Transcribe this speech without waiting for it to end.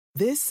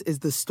This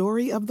is the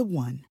story of the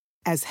one.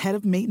 As head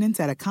of maintenance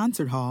at a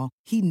concert hall,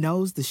 he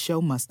knows the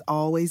show must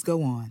always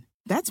go on.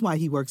 That's why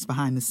he works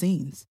behind the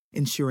scenes,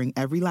 ensuring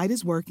every light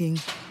is working,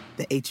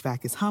 the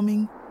HVAC is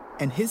humming,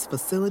 and his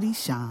facility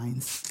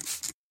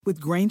shines. With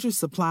Grainger's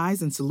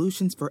supplies and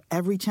solutions for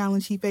every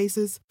challenge he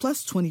faces,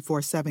 plus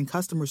 24/7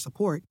 customer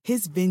support,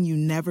 his venue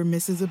never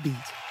misses a beat.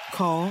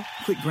 Call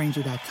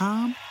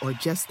quickgrainger.com or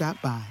just stop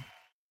by.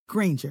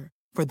 Grainger,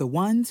 for the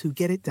ones who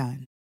get it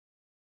done.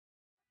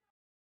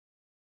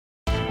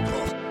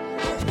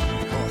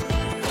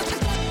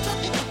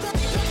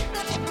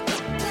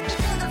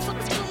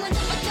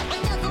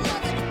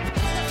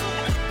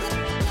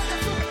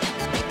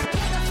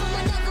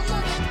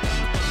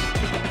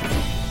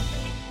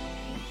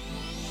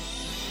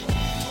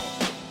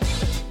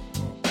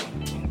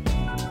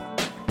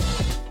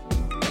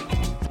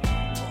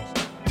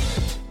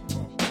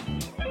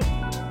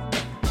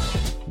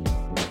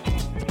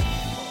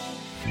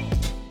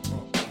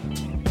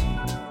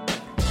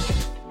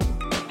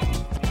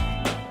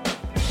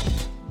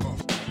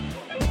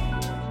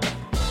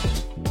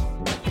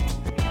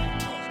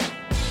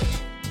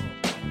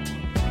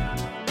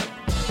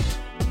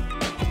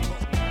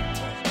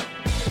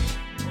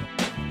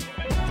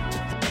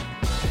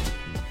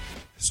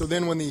 So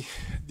then when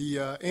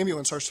the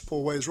ambulance starts to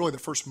pull away is really the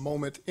first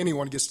moment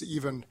anyone gets to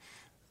even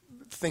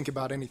think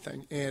about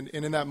anything. And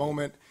in that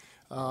moment,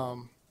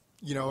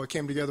 it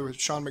came together with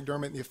Sean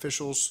McDermott and the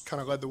officials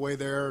kind of led the way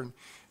there.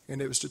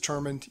 And it was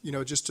determined,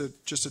 just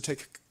to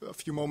take a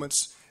few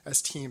moments as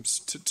teams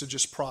to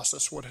just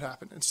process what had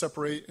happened and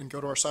separate and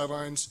go to our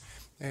sidelines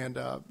and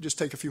just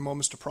take a few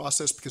moments to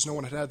process because no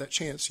one had that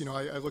chance.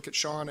 I look at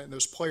Sean and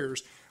those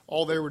players,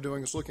 all they were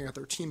doing was looking at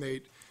their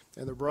teammate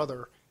and their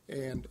brother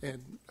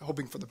and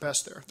hoping for the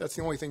best there. That's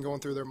the only thing going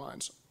through their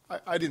minds.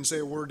 I didn't say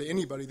a word to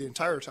anybody the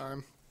entire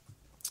time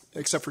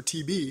except for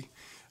TB,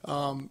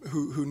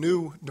 who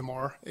knew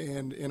DeMar,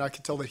 and I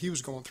could tell that he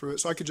was going through it.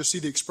 So I could just see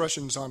the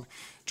expressions on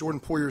Jordan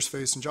Poyer's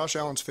face and Josh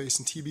Allen's face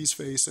and TB's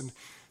face, and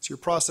so you're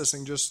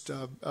processing just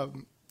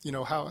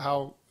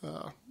how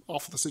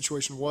awful the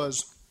situation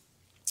was.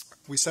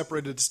 We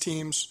separated as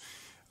teams.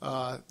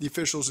 The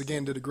officials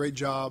again did a great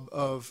job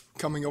of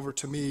coming over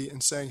to me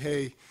and saying,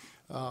 "Hey,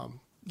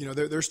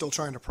 they're still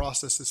trying to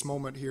process this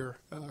moment here,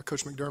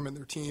 Coach McDermott and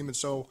their team." And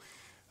so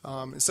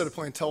instead of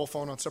playing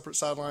telephone on separate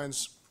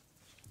sidelines,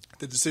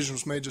 the decision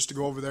was made just to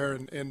go over there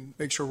and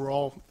make sure we're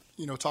all,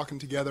 talking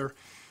together.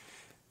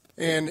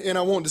 And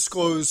I won't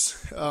disclose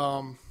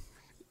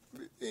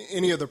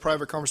any of the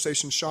private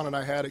conversations Sean and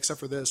I had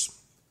except for this.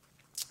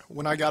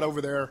 When I got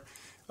over there,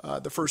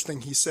 the first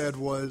thing he said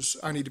was,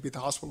 "I need to be at the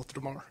hospital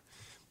tomorrow,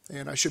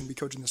 and I shouldn't be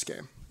coaching this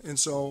game." And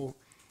so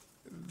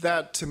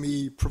that, to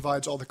me,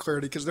 provides all the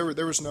clarity because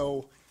there was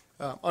no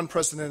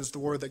unprecedented is the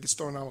word that gets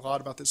thrown out a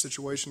lot about this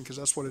situation because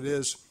that's what it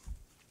is.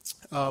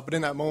 But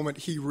in that moment,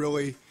 he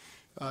really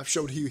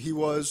showed who he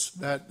was,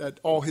 that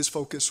all his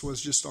focus was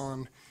just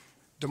on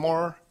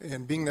DeMar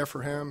and being there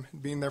for him,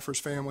 being there for his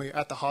family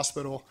at the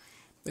hospital.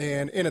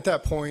 And at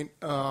that point,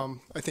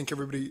 I think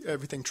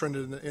everything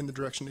trended in the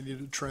direction it needed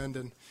to trend,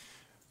 and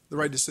the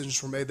right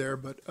decisions were made there.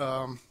 But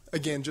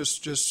again,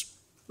 just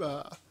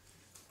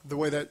the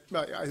way that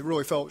I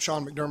really felt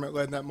Sean McDermott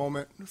led in that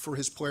moment for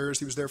his players.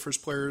 He was there for his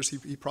players.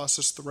 He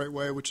processed the right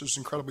way, which was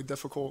incredibly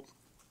difficult,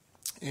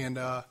 and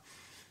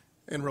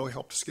really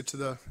helped us get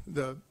to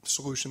the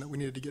solution that we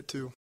needed to get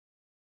to.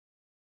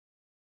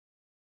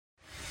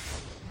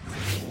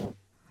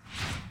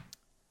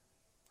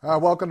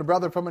 Welcome to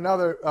Brother from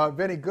Another.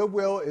 Vinny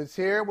Goodwill is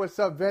here. What's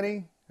up,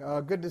 Vinny?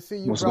 Good to see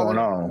you, What's brother.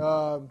 going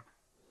on?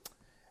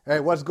 Hey,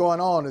 what's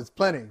going on? It's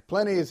plenty.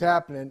 Plenty is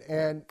happening.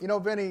 And,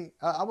 Vinny,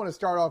 I want to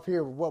start off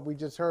here with what we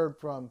just heard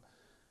from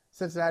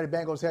Cincinnati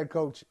Bengals head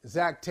coach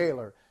Zac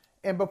Taylor.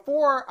 And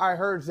before I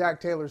heard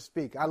Zac Taylor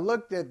speak, I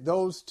looked at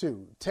those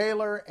two,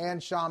 Taylor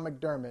and Sean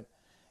McDermott,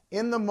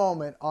 in the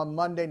moment on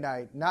Monday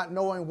night, not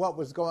knowing what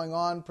was going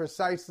on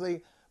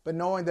precisely, but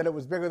knowing that it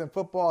was bigger than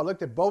football. I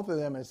looked at both of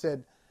them and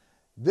said,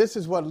 this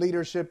is what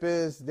leadership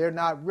is. They're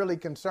not really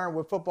concerned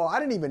with football. I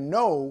didn't even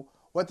know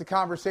what the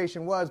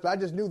conversation was, but I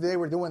just knew they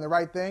were doing the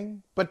right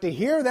thing. But to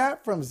hear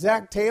that from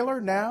Zac Taylor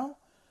now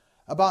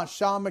about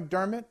Sean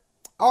McDermott,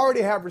 I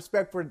already have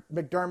respect for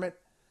McDermott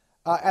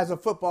as a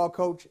football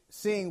coach,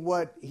 seeing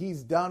what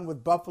he's done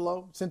with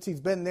Buffalo. Since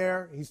he's been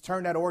there, he's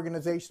turned that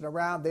organization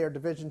around. They are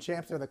division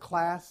champs. They're the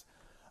class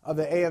of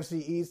the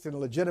AFC East and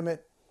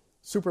legitimate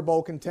Super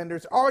Bowl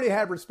contenders. Already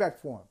had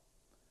respect for him.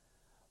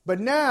 But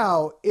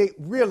now it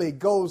really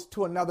goes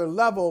to another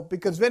level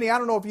because, Vinny, I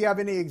don't know if you have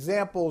any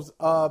examples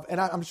of, and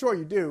I'm sure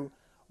you do,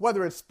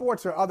 whether it's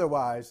sports or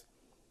otherwise,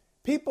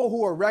 people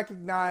who are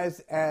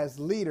recognized as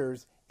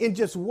leaders in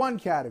just one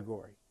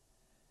category.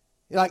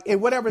 Like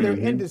in whatever their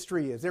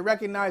industry is. They're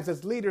recognized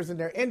as leaders in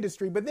their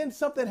industry, but then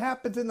something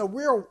happens in the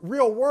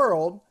real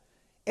world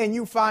and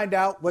you find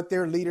out what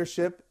their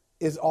leadership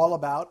is all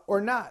about or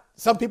not.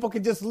 Some people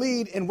can just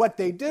lead in what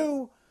they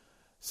do.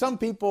 Some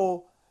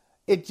people,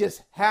 it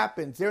just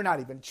happens. They're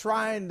not even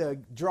trying to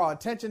draw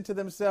attention to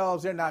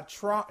themselves. They're not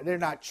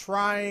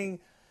trying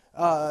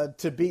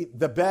to be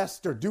the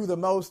best or do the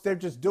most. They're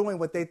just doing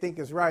what they think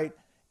is right,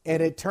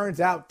 and it turns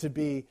out to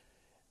be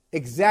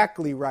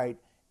exactly right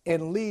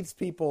and leads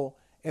people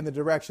in the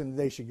direction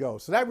they should go.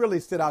 So that really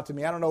stood out to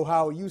me. I don't know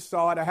how you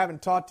saw it. I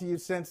haven't talked to you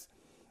since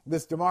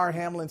this Damar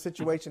Hamlin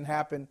situation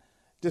happened.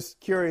 Just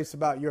curious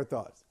about your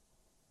thoughts.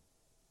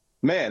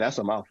 Man, that's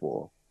a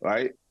mouthful,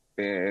 right?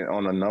 And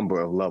on a number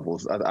of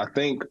levels. I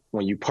think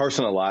when you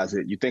personalize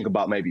it, you think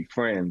about maybe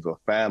friends or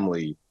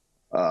family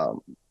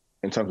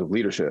in terms of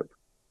leadership,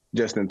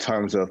 just in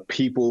terms of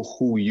people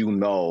who you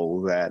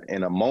know that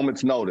in a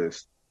moment's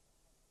notice,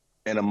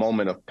 in a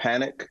moment of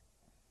panic,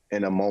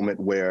 in a moment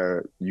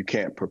where you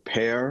can't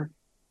prepare,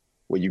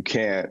 where you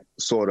can't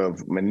sort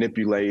of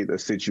manipulate a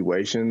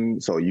situation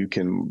so you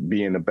can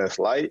be in the best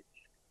light,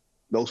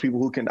 those people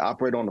who can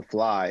operate on the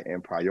fly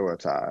and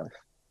prioritize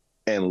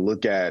and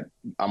look at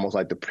almost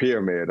like the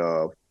pyramid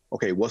of,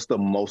 okay, what's the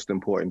most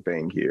important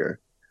thing here?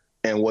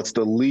 And what's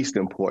the least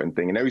important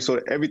thing? And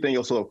everything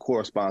else sort of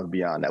corresponds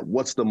beyond that.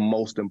 What's the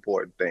most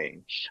important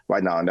thing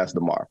right now? And that's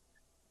Damar.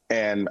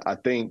 And I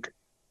think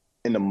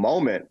in the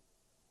moment,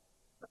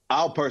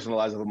 I'll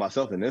personalize it for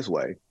myself in this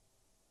way.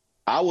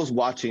 I was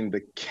watching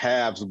the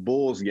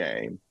Cavs-Bulls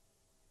game,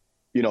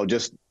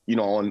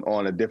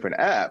 on a different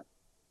app.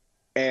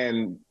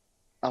 And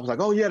I was like,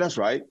 oh, yeah, that's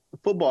right. The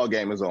football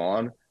game is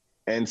on.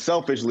 And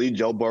selfishly,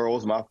 Joe Burrow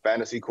is my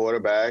fantasy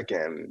quarterback.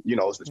 And,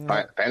 it's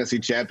the fantasy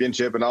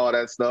championship and all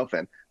that stuff.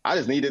 And I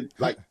just needed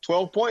like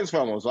 12 points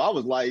from him. So I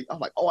was like,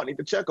 oh, I need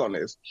to check on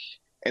this.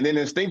 And then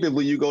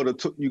instinctively, you go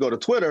to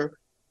Twitter,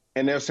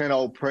 and they're saying,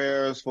 oh,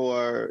 prayers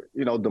for,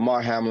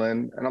 Damar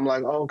Hamlin. And I'm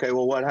like, oh, okay,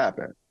 well, what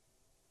happened?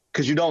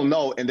 Because you don't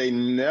know, and they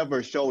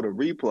never showed a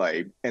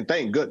replay. And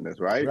thank goodness,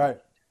 right? Right.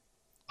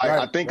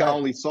 I think I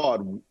only saw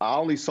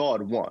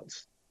it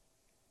once.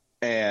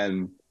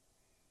 And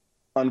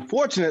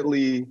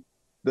unfortunately,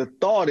 the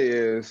thought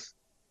is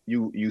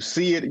you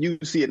see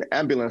an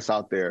ambulance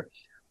out there.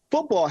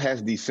 Football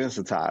has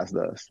desensitized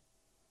us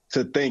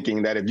to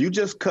thinking that if you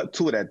just cut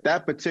to it at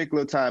that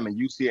particular time and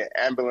you see an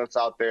ambulance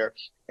out there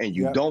and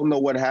you don't know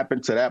what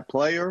happened to that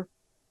player,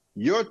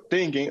 you're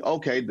thinking,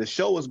 okay, the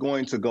show is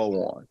going to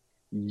go on.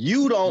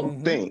 You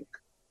don't think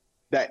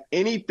that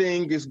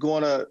anything is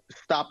going to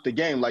stop the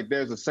game. Like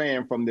there's a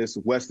saying from this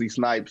Wesley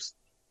Snipes,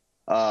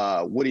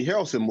 Woody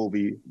Harrelson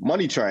movie,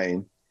 Money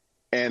Train,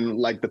 and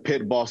like the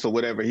pit boss or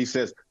whatever, he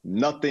says,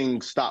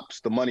 nothing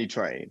stops the money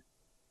train.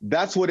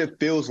 That's what it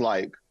feels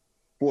like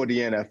for the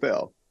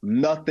NFL.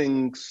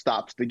 Nothing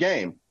stops the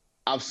game.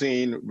 I've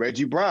seen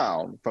Reggie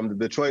Brown from the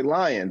Detroit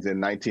Lions in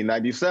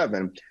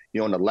 1997,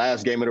 in the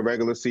last game of the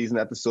regular season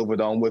at the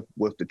Silverdome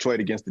with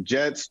Detroit against the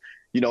Jets,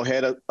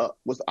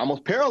 was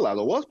almost paralyzed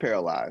or was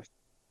paralyzed,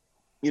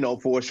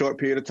 for a short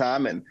period of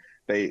time. And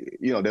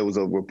there was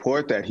a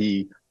report that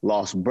he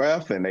lost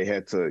breath and they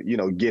had to,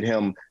 get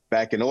him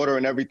back in order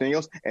and everything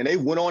else. And they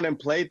went on and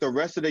played the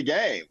rest of the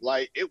game.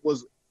 Like it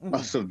was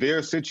a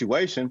severe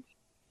situation,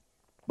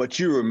 but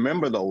you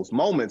remember those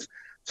moments.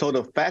 So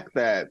the fact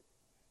that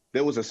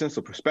there was a sense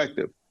of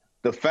perspective,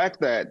 the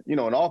fact that, and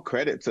all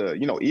credit to,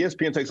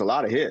 ESPN takes a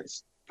lot of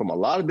hits from a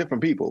lot of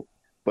different people,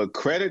 but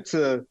credit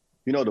to,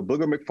 the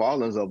Booger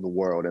McFarlands of the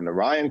world and the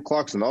Ryan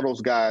Clarks and all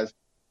those guys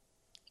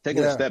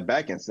taking a step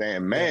back and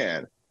saying,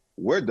 man,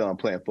 we're done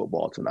playing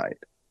football tonight.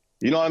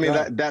 You know what I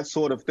mean? That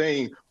sort of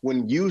thing,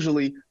 when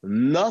usually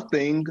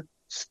nothing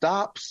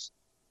stops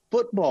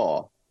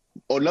football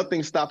or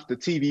nothing stops the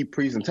TV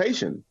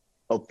presentation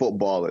of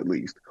football, at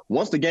least.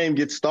 Once the game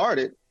gets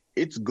started,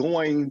 it's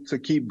going to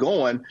keep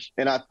going.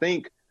 And I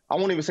think, I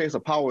won't even say it's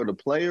the power of the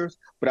players,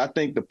 but I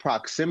think the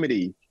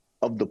proximity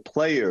of the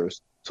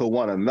players to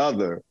one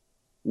another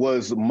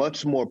was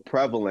much more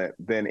prevalent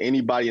than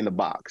anybody in the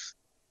box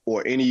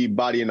or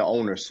anybody in the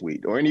owner's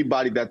suite or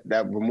anybody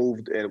that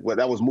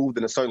was moved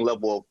in a certain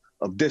level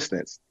of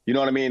distance. You know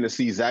what I mean? To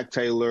see Zach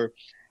Taylor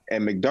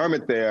and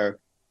McDermott there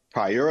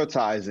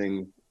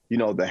prioritizing,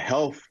 the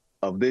health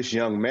of this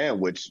young man,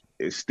 which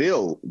is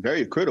still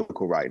very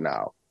critical right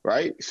now,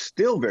 right?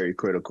 Still very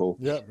critical.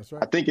 Yeah, that's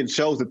right. I think it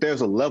shows that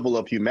there's a level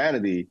of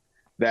humanity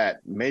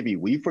that maybe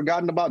we've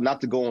forgotten about,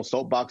 not to go on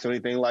soapbox or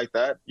anything like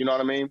that. You know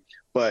what I mean?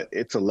 But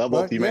it's a level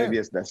of humanity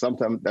that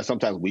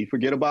sometimes we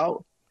forget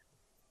about.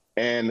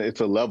 And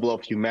it's a level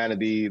of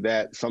humanity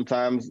that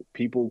sometimes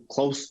people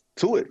close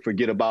to it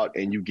forget about,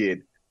 and you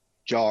get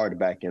jarred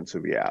back into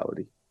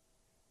reality.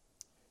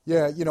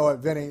 Yeah, you know what,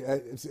 Vinny,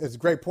 it's a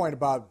great point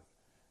about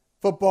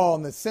football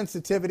and the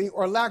sensitivity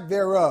or lack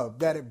thereof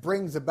that it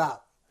brings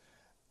about.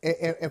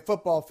 And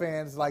football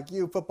fans like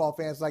you, football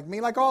fans like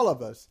me, like all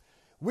of us,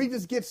 we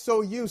just get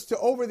so used to,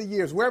 over the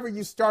years, wherever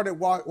you started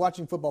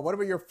watching football,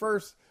 whatever your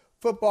first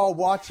football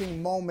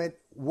watching moment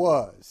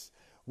was,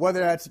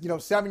 whether that's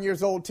 7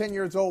 years old, 10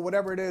 years old,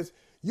 whatever it is,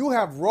 you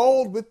have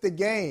rolled with the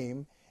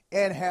game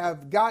and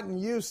have gotten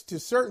used to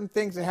certain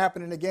things that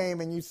happen in the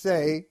game, and you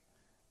say,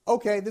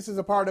 okay, this is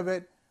a part of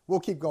it, we'll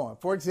keep going.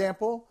 For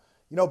example,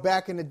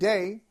 back in the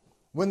day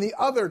when the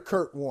other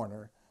Kurt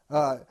Warner,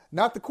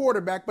 not the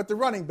quarterback, but the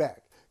running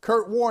back,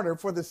 Kurt Warner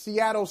for the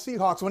Seattle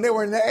Seahawks when they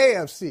were in the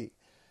AFC,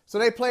 So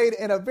they played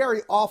in a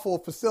very awful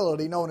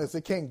facility known as the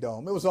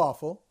Kingdome. It was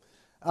awful.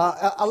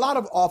 A lot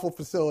of awful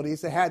facilities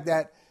that had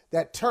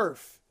that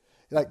turf.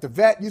 Like the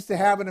Vet used to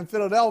have it in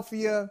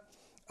Philadelphia.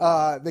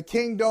 The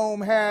Kingdome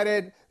had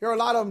it. There were a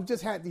lot of them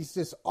just had these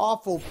just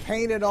awful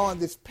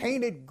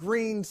painted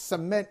green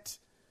cement.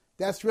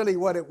 That's really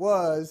what it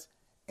was.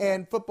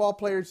 And football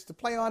players used to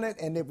play on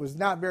it, and it was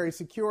not very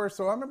secure.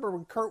 So I remember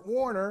when Kurt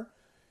Warner,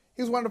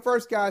 he was one of the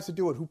first guys to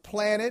do it, who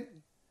planted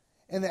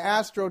in the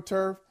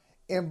AstroTurf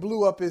and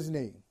blew up his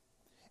knee.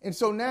 And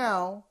so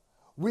now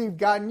we've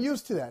gotten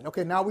used to that.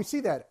 Okay, now we see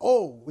that.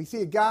 Oh, we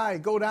see a guy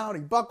go down,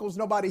 he buckles,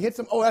 nobody hits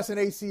him. Oh, that's an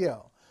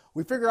ACL.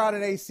 We figure out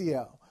an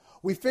ACL.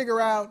 We figure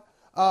out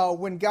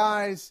when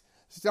guys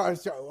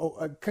start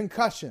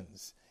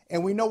concussions.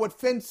 And we know what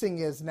fencing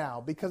is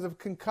now because of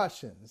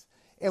concussions.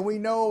 And we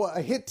know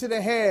a hit to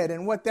the head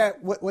and what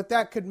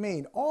that could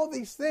mean. All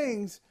these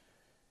things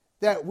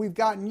that we've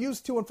gotten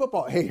used to in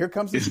football. Hey, here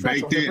comes the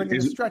stretcher.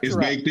 It's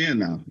baked in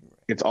now.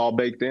 It's all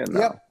baked in now.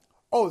 Yep.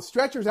 Oh, the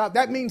stretcher's out.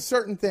 That means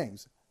certain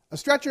things. A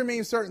stretcher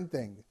means certain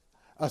thing.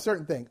 A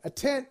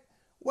tent,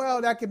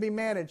 well, that can be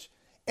managed.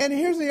 And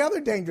here's the other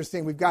dangerous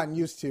thing we've gotten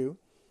used to,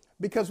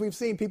 because we've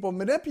seen people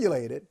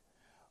manipulate it.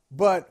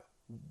 But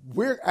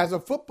we're as a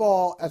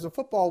football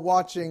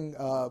watching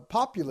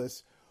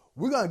populace,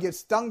 we're going to get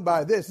stung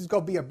by this. It's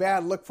going to be a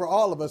bad look for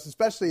all of us,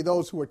 especially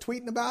those who are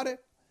tweeting about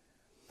it.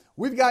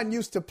 We've gotten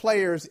used to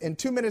players in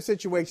 2-minute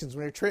situations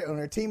when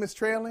their team is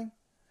trailing.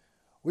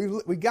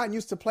 We've gotten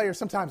used to players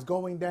sometimes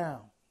going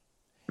down.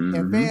 Mm-hmm.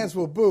 And fans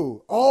will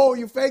boo. Oh,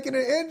 you're faking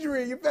an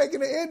injury. You're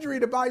faking an injury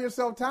to buy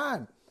yourself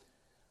time.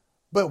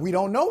 But we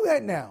don't know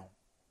that now.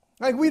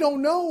 Like, we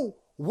don't know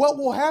what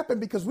will happen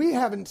because we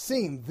haven't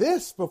seen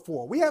this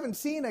before. We haven't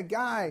seen a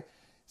guy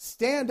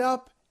stand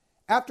up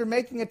after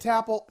making a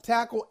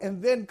tackle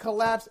and then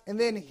collapse, and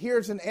then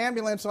here's an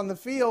ambulance on the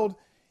field.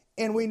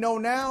 And we know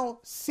now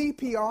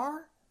CPR.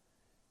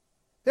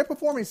 They're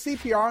performing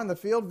CPR on the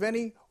field,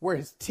 Vinny, where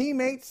his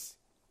teammates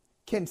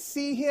can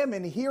see him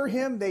and hear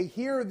him. They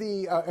hear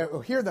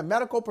the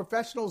medical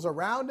professionals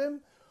around him.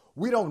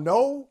 We don't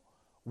know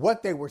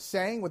what they were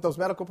saying with those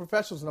medical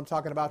professionals that I'm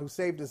talking about who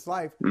saved his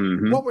life.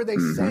 Mm-hmm. What were they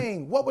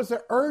saying? What was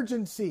the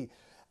urgency?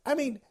 I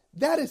mean,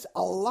 that is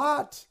a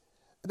lot.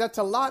 That's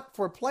a lot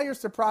for players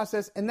to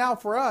process. And now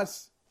for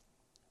us,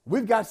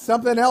 we've got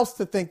something else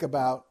to think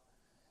about.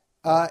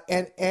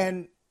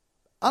 And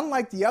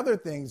unlike the other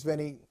things,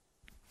 Vinny,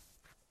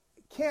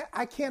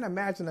 I can't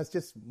imagine us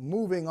just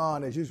moving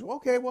on as usual.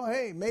 Okay, well,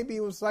 hey, maybe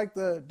it was like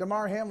the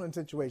Damar Hamlin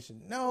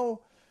situation.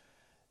 No,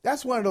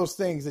 that's one of those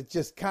things that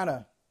just kind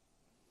of,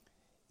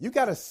 you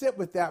got to sit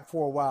with that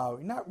for a while.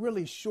 You're not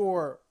really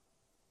sure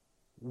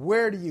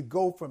where do you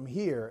go from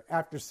here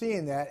after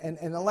seeing that.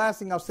 And the last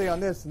thing I'll say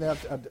on this, and then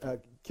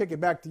I'll kick it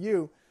back to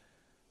you,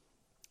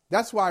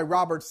 that's why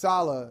Robert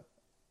Saleh,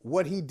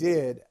 what he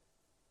did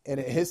in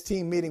his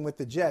team meeting with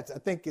the Jets, I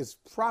think is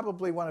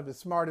probably one of the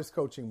smartest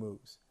coaching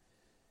moves.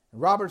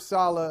 Robert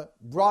Saleh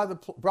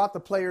brought the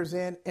players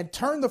in and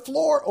turned the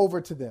floor over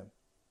to them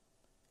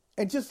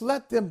and just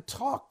let them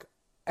talk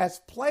as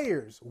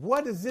players.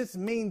 What does this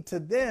mean to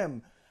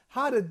them?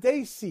 How did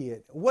they see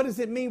it? What does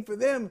it mean for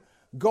them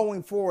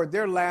going forward,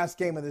 their last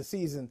game of the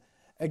season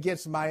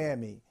against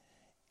Miami?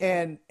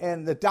 And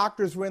the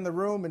doctors were in the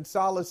room, and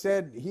Saleh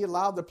said he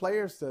allowed the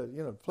players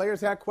to, players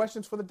had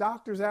questions for the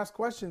doctors, asked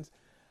questions.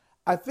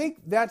 I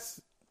think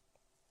that's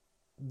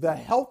the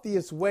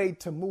healthiest way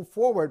to move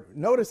forward.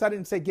 Notice I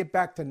didn't say get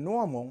back to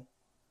normal.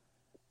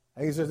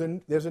 There's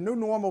a new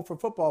normal for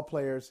football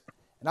players,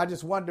 and I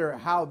just wonder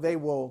how they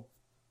will,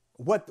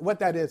 what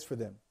that is for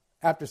them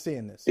after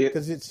seeing this,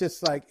 because it's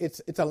just like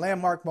it's a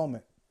landmark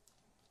moment.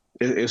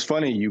 It's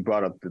funny you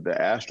brought up the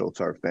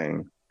AstroTurf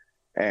thing,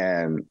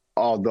 and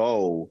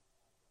although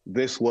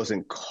this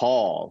wasn't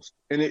caused,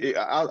 and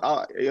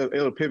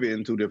it'll pivot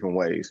in 2 different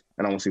ways,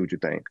 and I want to see what you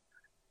think.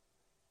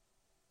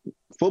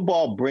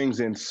 Football brings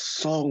in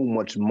so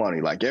much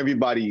money. Like,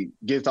 everybody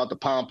gives out the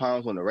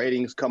pom-poms when the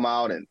ratings come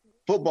out, and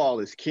football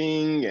is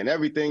king and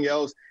everything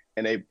else,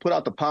 and they put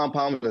out the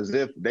pom-poms as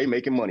if they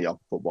making money off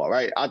of football,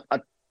 right?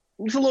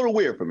 It's a little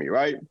weird for me,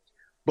 right?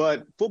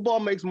 But football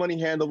makes money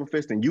hand over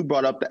fist, and you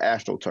brought up the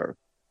AstroTurf.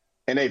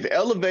 And they've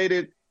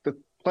elevated the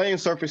playing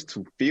surface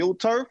to field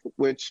turf,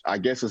 which I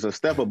guess is a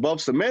step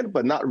above cement,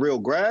 but not real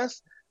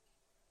grass.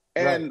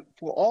 And right.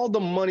 For all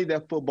the money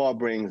that football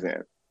brings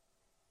in,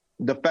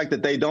 the fact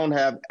that they don't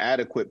have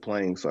adequate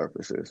playing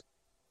surfaces,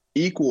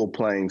 equal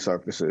playing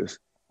surfaces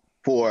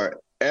for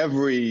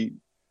every,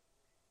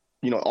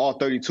 all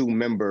 32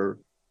 member,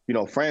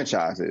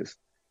 franchises,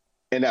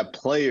 and that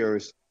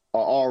players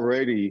are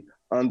already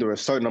under a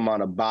certain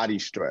amount of body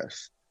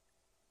stress,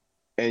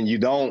 and you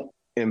don't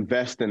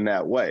invest in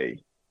that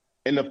way.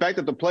 And the fact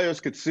that the players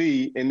could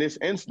see in this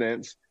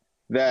instance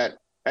that,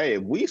 hey,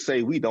 if we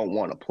say we don't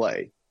want to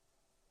play,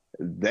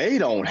 they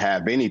don't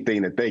have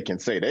anything that they can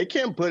say. They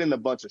can't put in a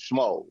bunch of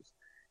schmoes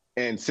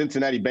in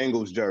Cincinnati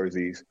Bengals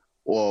jerseys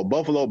or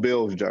Buffalo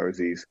Bills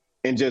jerseys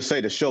and just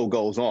say the show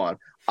goes on.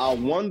 I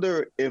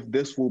wonder if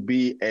this will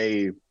be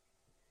a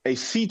a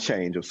sea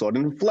change of sort,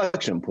 an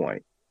inflection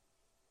point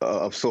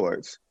of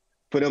sorts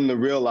for them to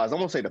realize, I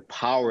won't say the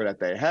power that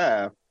they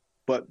have,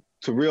 but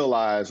to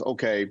realize,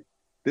 okay,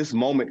 this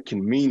moment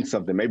can mean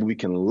something. Maybe we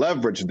can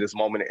leverage this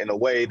moment in a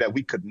way that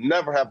we could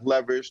never have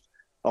leveraged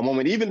a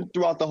moment, even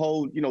throughout the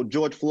whole,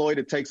 George Floyd,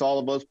 it takes all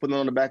of us putting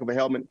on the back of a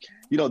helmet,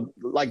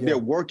 their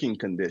working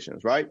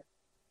conditions, right?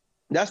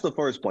 That's the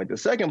first point. The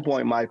second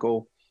point,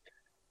 Michael,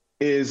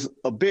 is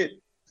a bit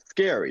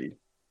scary.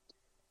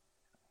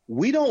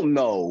 We don't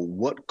know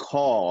what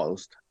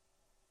caused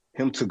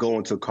him to go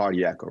into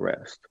cardiac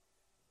arrest,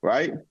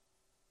 right?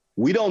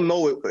 We don't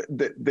know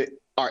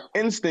our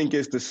instinct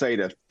is to say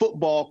that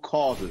football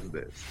causes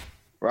this,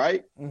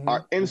 right?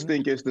 Our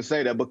instinct is to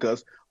say that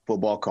because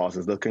football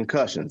causes the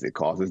concussions, it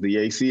causes the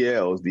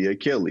ACLs, the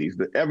Achilles,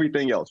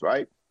 everything else,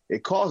 right?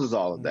 It causes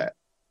all of that.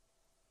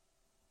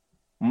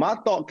 My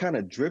thought kind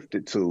of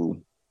drifted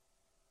to,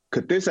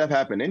 could this have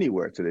happened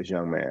anywhere to this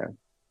young man?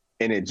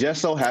 And it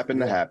just so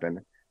happened to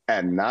happen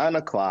at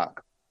 9:00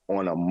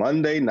 on a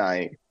Monday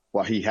night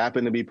while he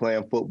happened to be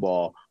playing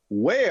football,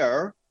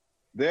 where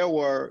there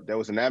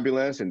was an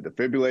ambulance and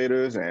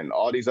defibrillators and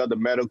all these other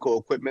medical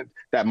equipment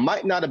that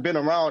might not have been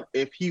around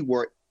if he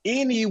were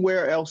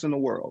anywhere else in the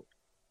world,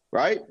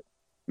 right?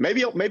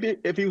 Maybe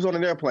if he was on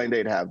an airplane,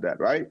 they'd have that,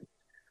 right?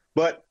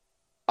 But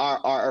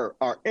our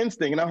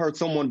instinct, and I heard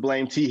someone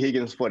blame T.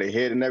 Higgins for the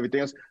head and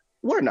everything else.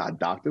 We're not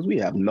doctors. We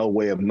have no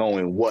way of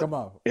knowing what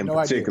in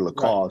particular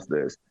caused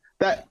this.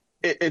 That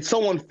it's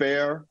so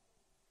unfair,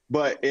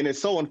 and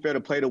it's so unfair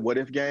to play the what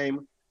if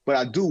game. But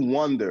I do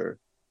wonder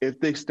if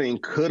this thing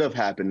could have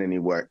happened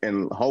anywhere,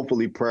 and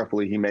hopefully,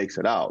 prayerfully, he makes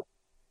it out.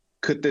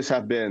 Could this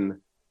have been,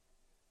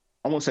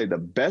 I won't say the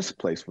best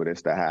place for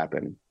this to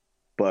happen,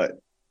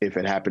 but if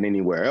it happened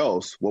anywhere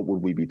else, what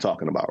would we be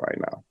talking about right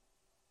now?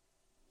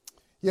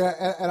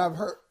 Yeah, and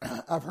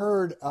I've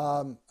heard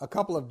a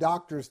couple of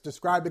doctors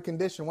describe the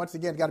condition. Once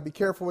again, got to be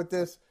careful with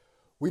this.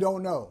 We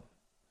don't know.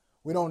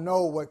 We don't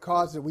know what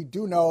caused it. We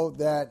do know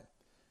that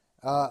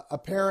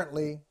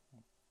apparently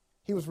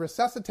he was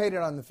resuscitated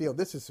on the field.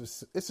 This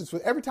is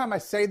every time I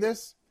say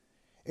this,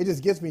 it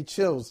just gives me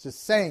chills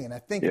just saying it. I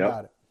think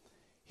about it.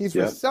 He's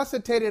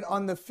resuscitated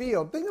on the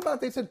field. Think about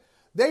it. They said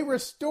they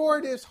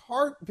restored his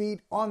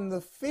heartbeat on the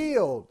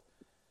field.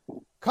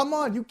 Come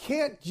on, you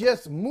can't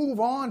just move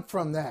on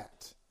from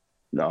that.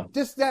 No.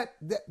 Just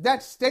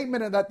that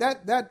statement of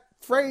that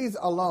phrase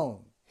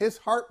alone. His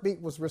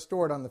heartbeat was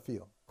restored on the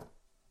field.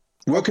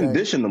 We're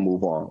conditioned to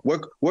move on.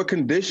 We're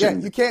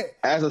conditioned you can't,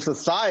 as a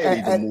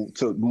society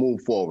to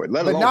move forward.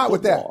 Let but alone not football.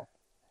 with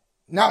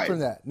that. Not from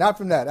that. Not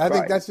from that. I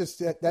think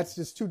Right. that's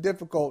just too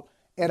difficult.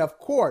 And of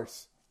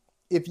course,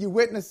 if you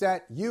witness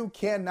that, you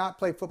cannot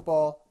play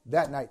football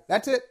that night.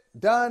 That's it.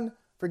 Done.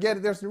 Forget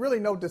it. There's really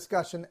no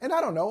discussion. And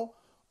I don't know.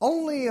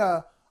 Only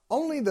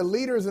the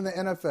leaders in the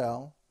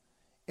NFL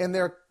and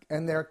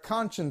their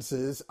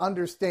consciences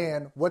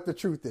understand what the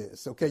truth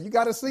is. Okay, you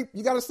got to sleep.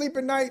 You got to sleep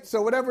at night.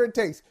 So whatever it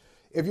takes.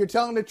 If you're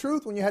telling the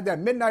truth, when you had that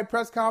midnight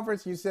press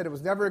conference, you said it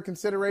was never a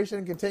consideration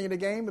to continue the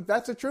game. If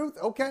that's the truth,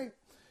 okay.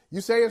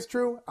 You say it's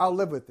true, I'll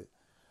live with it.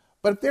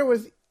 But if there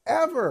was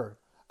ever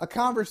a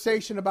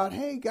conversation about,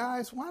 hey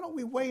guys, why don't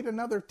we wait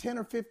another 10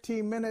 or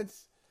 15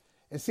 minutes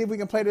and see if we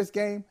can play this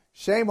game?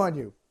 Shame on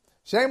you.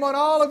 Shame on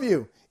all of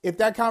you if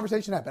that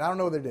conversation happened. I don't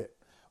know whether it did.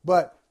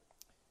 But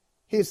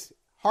his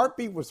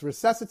heartbeat was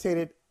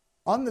resuscitated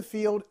on the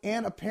field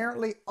and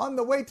apparently on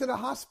the way to the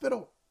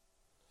hospital.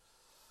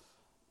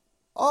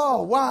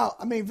 Oh, wow.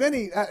 I mean,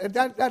 Vinny,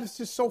 that is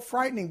just so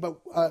frightening. But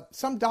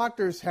some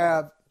doctors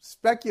have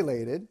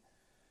speculated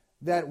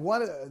that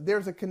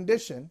there's a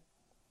condition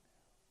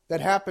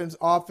that happens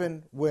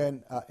often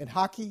when in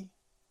hockey,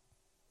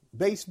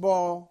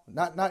 baseball,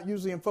 not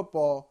usually in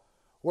football,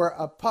 where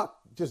a puck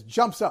just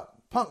jumps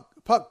up,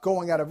 puck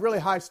going at a really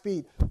high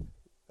speed,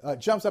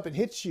 jumps up and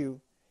hits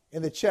you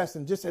in the chest,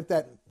 and just at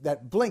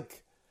that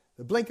blink,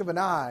 the blink of an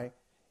eye,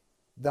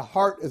 the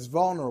heart is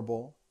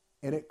vulnerable,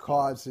 and it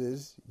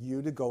causes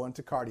you to go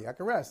into cardiac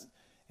arrest.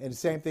 And the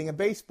same thing in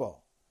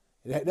baseball.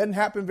 It doesn't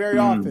happen very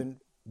often,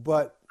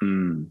 but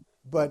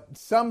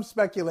some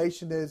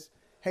speculation is,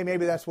 hey,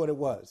 maybe that's what it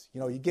was.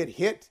 You know, you get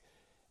hit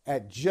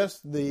at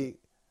just the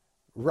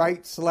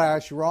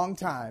right/wrong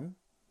time,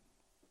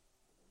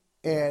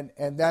 and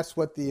that's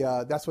what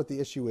the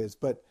issue is.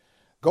 But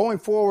going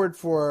forward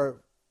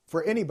for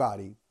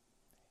anybody,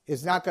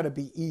 it's not going to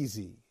be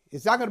easy.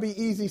 It's not going to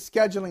be easy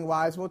scheduling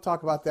wise. We'll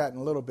talk about that in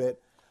a little bit.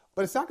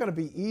 But it's not going to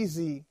be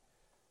easy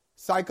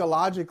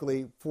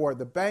psychologically for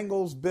the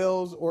Bengals,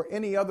 Bills, or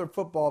any other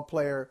football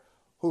player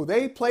who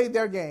they played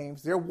their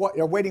games. They're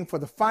waiting for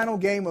the final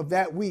game of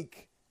that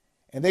week,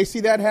 and they see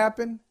that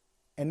happen.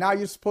 And now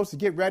you're supposed to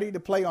get ready to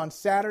play on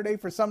Saturday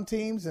for some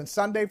teams and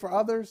Sunday for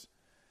others.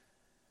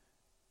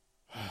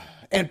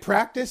 And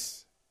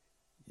practice.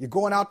 You're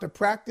going out to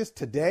practice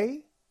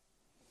today.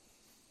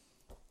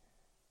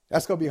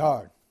 That's going to be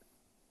hard.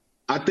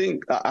 I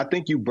think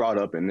you brought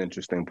up an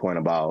interesting point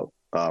about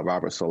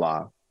Robert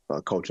Saleh,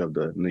 coach of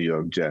the New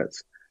York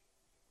Jets,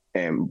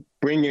 and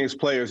bringing his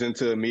players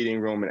into a meeting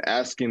room and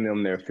asking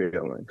them their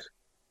feelings.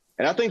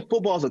 And I think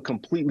football is a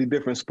completely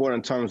different sport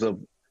in terms of,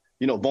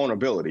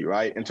 vulnerability,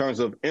 right? In terms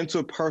of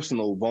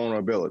interpersonal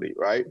vulnerability,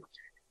 right?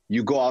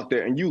 You go out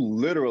there and you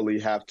literally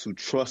have to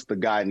trust the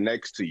guy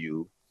next to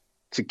you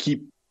to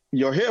keep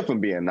your hair from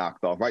being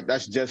knocked off, right?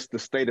 That's just the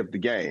state of the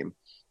game.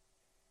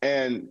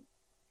 And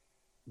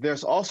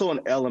there's also an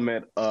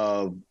element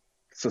of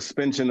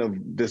suspension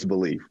of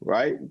disbelief,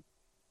 right?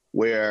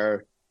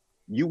 Where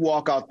you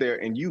walk out there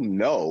and you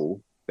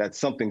know that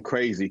something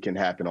crazy can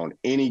happen on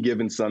any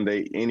given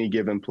Sunday, any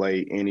given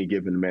play, any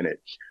given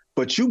minute.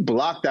 But you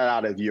block that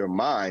out of your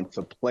mind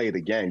to play the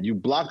game. You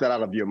block that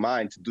out of your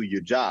mind to do your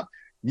job.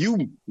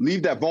 You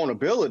leave that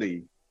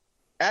vulnerability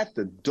at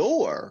the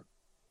door.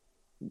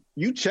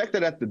 You check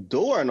that at the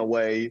door in a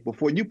way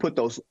before you put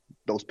those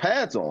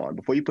pads on,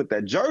 before you put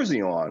that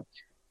jersey on.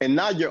 And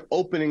now you're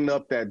opening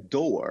up that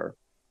door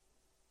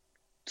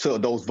to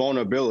those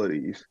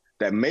vulnerabilities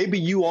that maybe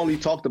you only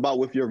talked about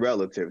with your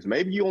relatives.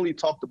 Maybe you only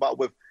talked about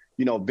with,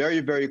 very,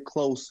 very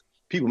close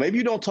people. Maybe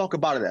you don't talk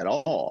about it at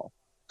all.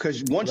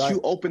 Because once you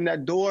open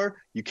that door,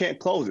 you can't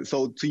close it.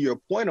 So to your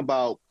point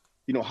about,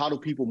 how do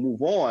people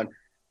move on,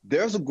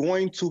 there's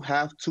going to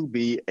have to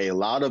be a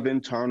lot of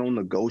internal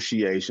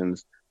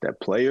negotiations that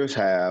players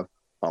have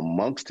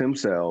amongst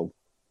themselves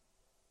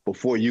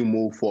before you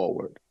move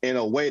forward in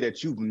a way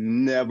that you've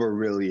never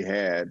really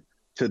had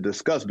to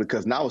discuss,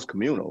 because now it's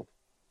communal.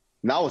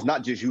 Now it's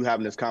not just you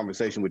having this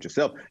conversation with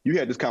yourself. You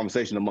had this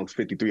conversation amongst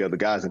 53 other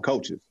guys and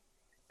coaches.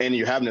 And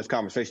you're having this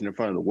conversation in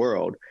front of the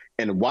world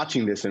and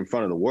watching this in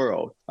front of the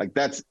world. Like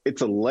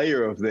it's a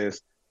layer of this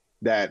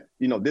that,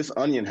 this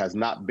onion has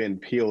not been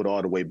peeled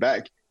all the way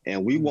back.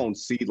 And we won't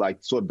see like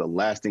sort of the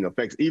lasting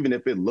effects. Even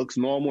if it looks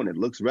normal and it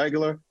looks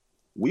regular,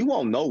 we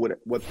won't know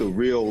what the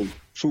real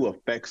true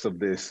effects of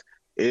this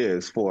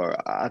is for,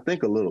 I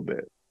think, a little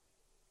bit.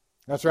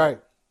 That's right.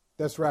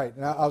 That's right.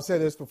 And I'll say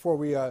this before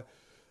we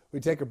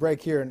take a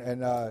break here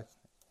and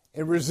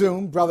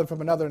resume, brother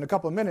from another, in a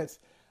couple of minutes.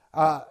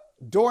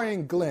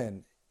 Dorian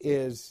Glenn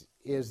is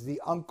the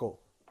uncle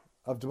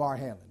of Damar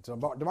Hamlin. So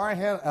Damar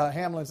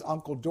Hamlin's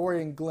uncle,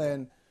 Dorian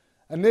Glenn,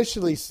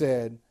 initially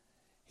said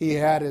he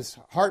had his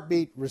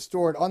heartbeat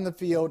restored on the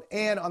field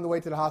and on the way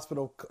to the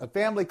hospital. A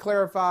family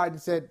clarified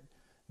and said,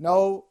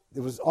 no, it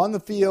was on the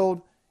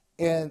field,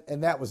 and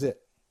that was it.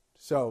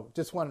 So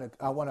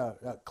I want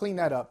to clean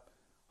that up.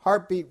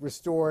 Heartbeat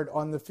restored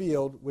on the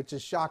field, which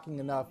is shocking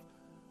enough.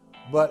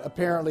 But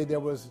apparently there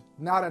was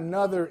not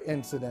another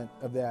incident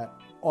of that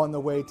on the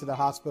way to the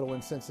hospital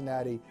in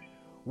Cincinnati,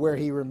 where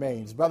he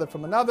remains. Brother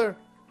from another,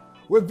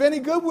 with Vinny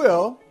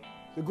Goodwill,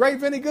 the great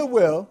Vinny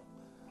Goodwill.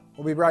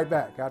 We'll be right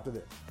back after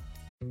this.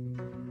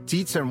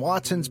 Dietz &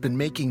 Watson's been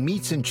making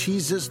meats and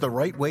cheeses the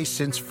right way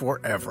since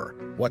forever.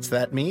 What's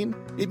that mean?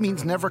 It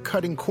means never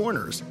cutting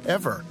corners,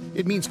 ever.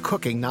 It means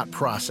cooking, not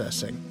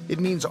processing. It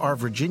means our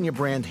Virginia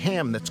brand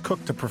ham that's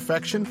cooked to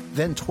perfection,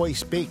 then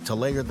twice baked to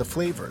layer the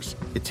flavors.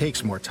 It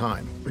takes more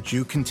time, but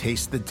you can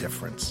taste the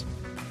difference.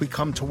 We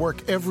come to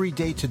work every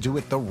day to do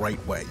it the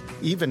right way,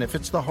 even if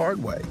it's the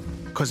hard way.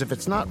 Because if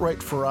it's not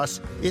right for us,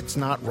 it's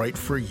not right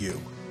for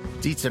you.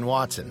 Dietz &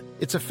 Watson,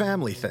 it's a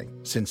family thing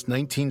since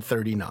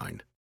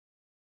 1939.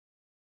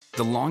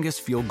 The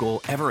longest field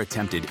goal ever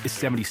attempted is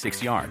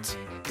 76 yards.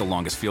 The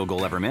longest field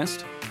goal ever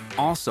missed?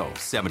 Also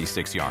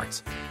 76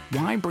 yards.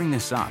 Why bring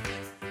this up?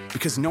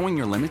 Because knowing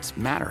your limits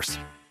matters,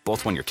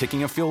 both when you're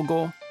kicking a field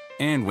goal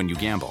and when you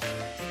gamble.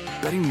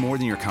 Betting more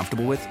than you're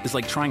comfortable with is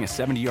like trying a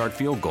 70-yard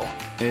field goal.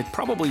 It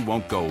probably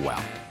won't go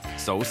well.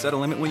 So set a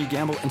limit when you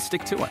gamble and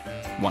stick to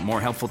it. Want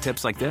more helpful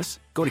tips like this?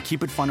 Go to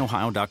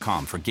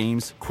keepitfunohio.com for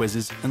games,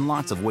 quizzes, and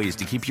lots of ways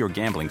to keep your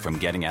gambling from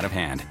getting out of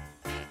hand.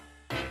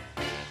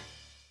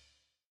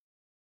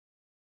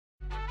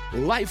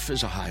 Life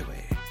is a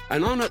highway,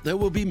 and on it there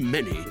will be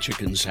many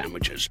chicken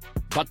sandwiches.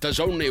 But there's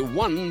only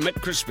one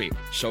McCrispy.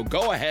 So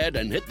go ahead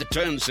and hit the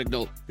turn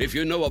signal if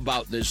you know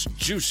about this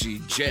juicy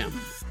gem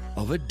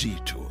of a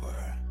detour.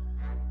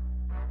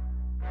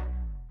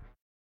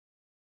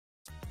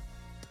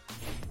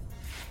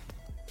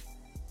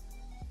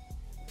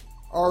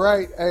 All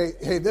right.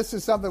 Hey, this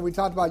is something we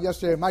talked about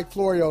yesterday. Mike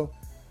Florio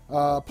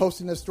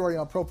posting this story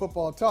on Pro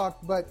Football Talk,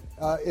 but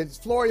it's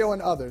Florio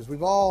and others.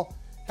 We've all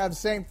had the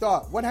same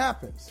thought. What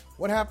happens?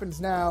 What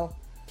happens now?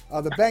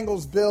 The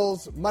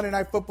Bengals-Bills Monday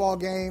Night Football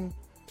game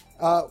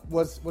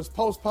was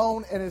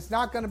postponed, and it's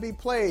not going to be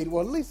played,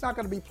 well, at least not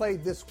going to be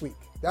played this week.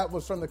 That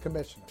was from the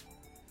commissioner.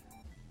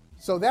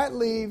 So that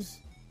leaves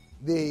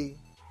the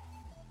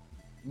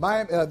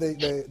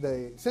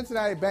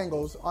Cincinnati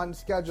Bengals on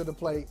schedule to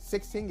play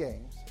 16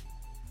 games.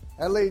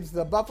 That leaves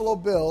the Buffalo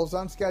Bills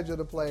on schedule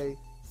to play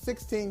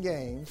 16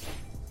 games.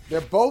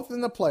 They're both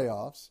in the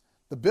playoffs.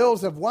 The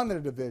Bills have won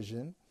their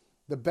division.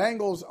 The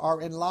Bengals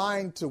are in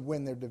line to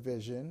win their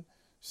division.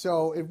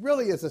 So it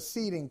really is a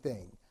seeding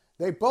thing.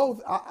 They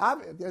both,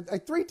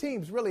 three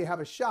teams really have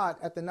a shot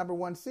at the number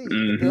one seed.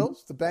 Mm-hmm. The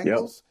Bills, the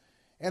Bengals,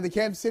 and the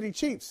Kansas City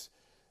Chiefs.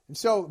 And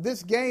so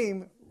this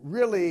game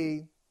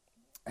really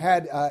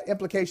had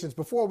implications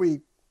before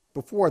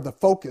the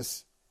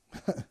focus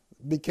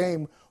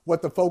became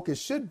what the focus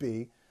should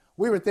be,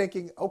 we were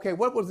thinking, okay,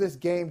 what will this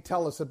game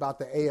tell us about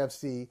the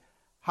AFC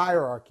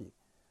hierarchy?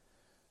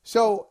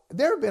 So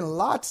there have been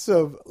lots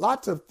of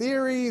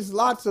theories,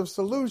 lots of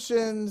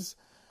solutions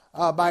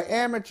by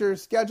amateur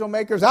schedule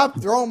makers.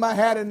 I've thrown my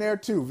hat in there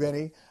too,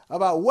 Vinny,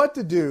 about what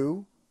to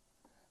do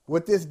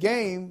with this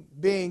game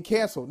being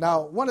canceled.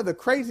 Now, one of the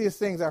craziest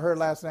things I heard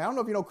last night, I don't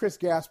know if you know Chris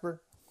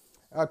Gasper.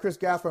 Chris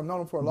Gasper, I've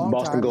known him for a long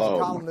time. He's a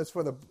columnist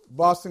for the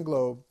Boston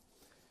Globe.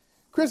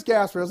 Chris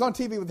Gasper, I was on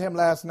TV with him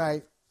last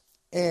night,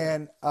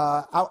 and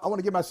I want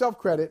to give myself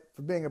credit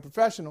for being a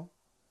professional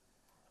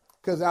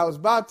because I was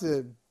about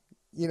to,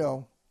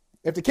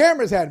 if the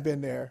cameras hadn't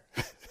been there,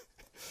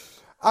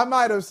 I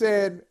might have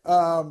said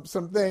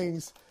some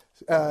things,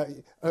 a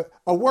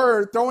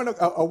word, throwing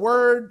a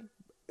word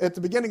at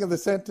the beginning of the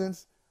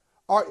sentence.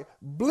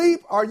 Bleep,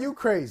 are you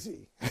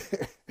crazy?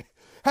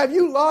 Have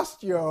you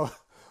lost your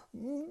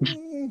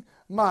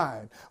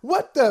mind?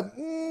 What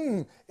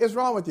the is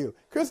wrong with you?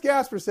 Chris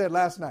Gasper said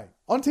last night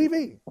on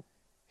TV,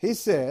 he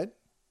said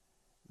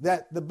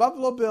that the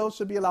Buffalo Bills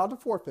should be allowed to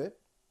forfeit.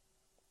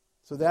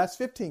 So that's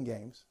 15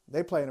 games.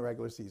 They play in the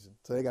regular season.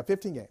 So they got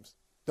 15 games.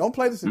 Don't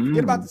play this.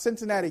 Forget about the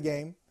Cincinnati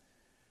game.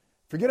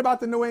 Forget about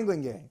the New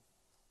England game,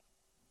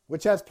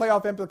 which has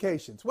playoff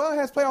implications. Well, it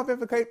has playoff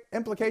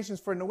implications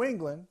for New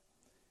England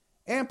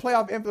and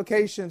playoff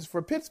implications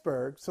for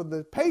Pittsburgh. So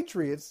the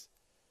Patriots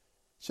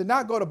should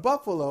not go to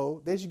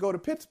Buffalo. They should go to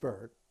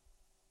Pittsburgh,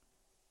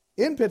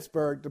 in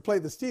Pittsburgh, to play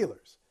the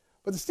Steelers.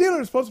 But the Steelers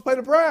are supposed to play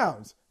the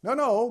Browns.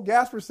 No,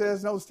 Gasper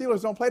says, no, the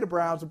Steelers don't play the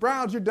Browns. The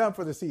Browns, you're done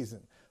for the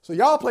season. So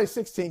y'all play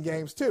 16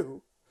 games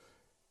too.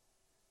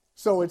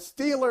 So it's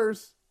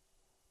Steelers,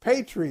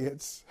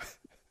 Patriots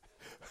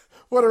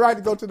for the right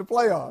to go to the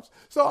playoffs.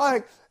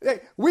 So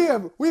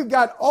we've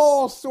got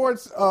all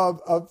sorts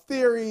of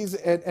theories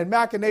and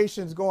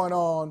machinations going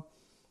on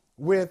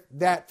with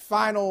that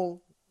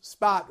final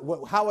spot,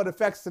 how it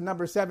affects the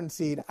number 7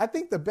 seed. I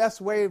think the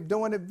best way of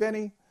doing it,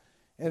 Vinny,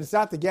 and it's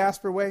not the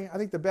Gasper way, I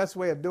think the best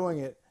way of doing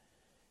it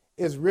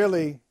is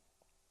really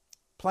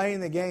playing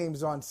the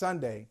games on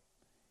Sunday.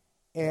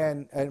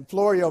 And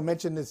Florio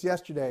mentioned this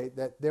yesterday,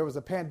 that there was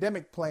a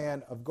pandemic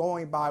plan of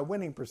going by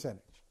winning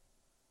percentage.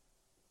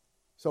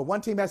 So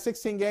one team has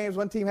 16 games,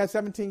 one team has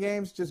 17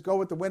 games, just go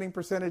with the winning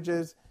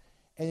percentages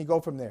and you go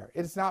from there.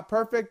 It's not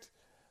perfect,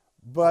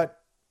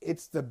 but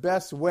it's the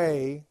best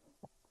way,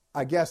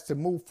 I guess, to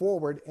move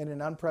forward in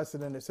an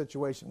unprecedented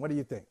situation. What do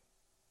you think?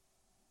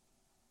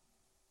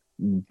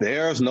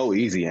 There's no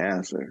easy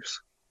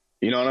answers.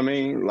 You know what I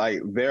mean?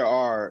 Like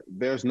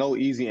there's no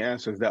easy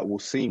answers that will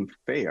seem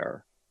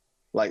fair.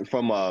 Like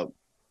from a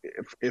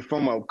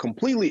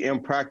completely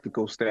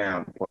impractical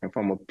standpoint,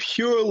 from a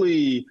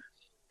purely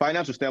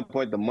financial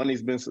standpoint,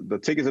 the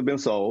tickets have been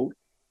sold,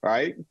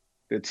 right?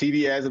 The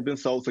TV ads have been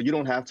sold, so you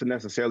don't have to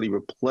necessarily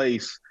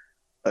replace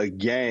a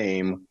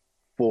game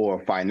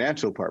for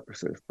financial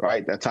purposes,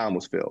 right? That time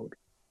was filled.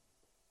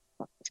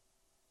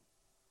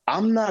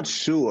 I'm not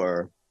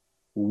sure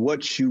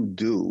what you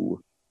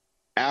do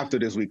after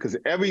this week, because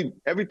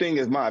everything,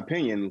 is my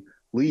opinion,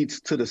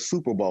 leads to the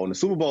Super Bowl. And the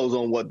Super Bowl is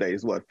on what day?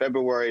 It's what,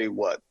 February,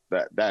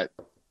 the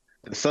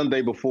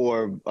Sunday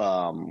before,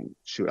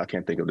 I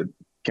can't think of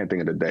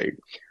the date.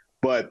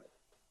 But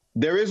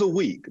there is a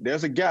week.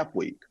 There's a gap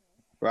week,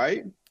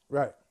 right?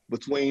 Right.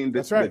 Between the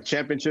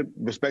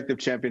respective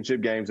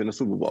championship games and the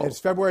Super Bowl. It's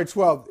February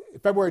 12th.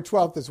 February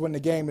 12th is when the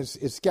game is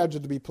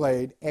scheduled to be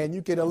played, and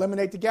you can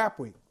eliminate the gap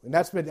week. And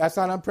that's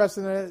not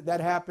unprecedented. That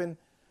happened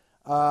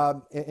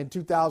in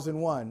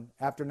 2001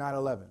 after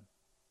 9/11.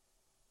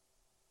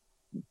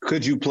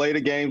 Could you play the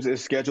games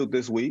as scheduled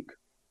this week?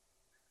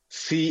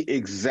 See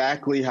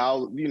exactly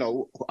how,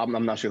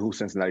 I'm not sure who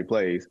Cincinnati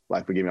plays.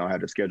 Like, forgive me, I don't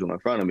have the schedule in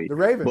front of me. The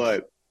Ravens.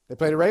 But they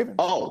play the Ravens.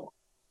 Oh,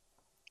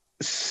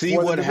 see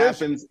what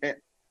happens.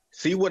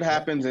 See what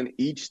happens in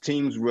each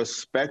team's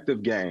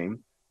respective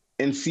game,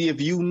 and see if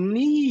you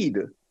need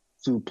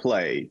to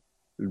play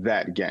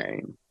that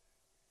game.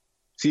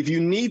 See if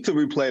you need to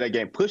replay that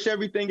game. Push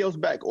everything else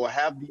back, or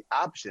have the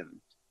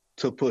option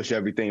to push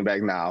everything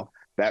back now.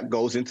 That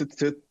goes into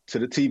to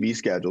the TV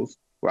schedules,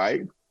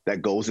 right?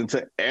 That goes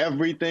into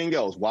everything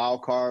else,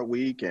 wild card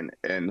week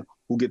and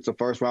who gets a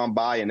first round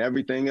bye and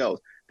everything else.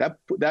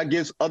 That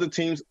gives other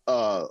teams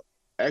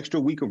extra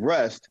week of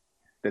rest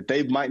that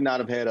they might not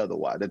have had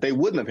otherwise, that they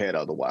wouldn't have had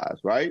otherwise,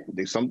 right?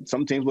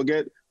 Some teams will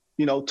get,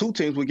 2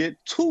 teams will get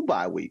 2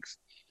 bye weeks,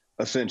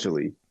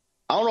 essentially.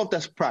 I don't know if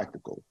that's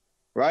practical,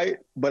 right?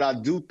 But I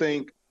do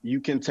think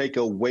you can take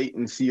a wait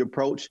and see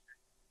approach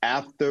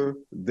after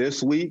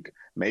this week.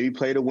 Maybe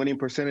play the winning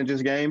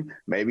percentages game.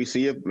 Maybe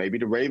see if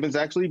the Ravens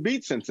actually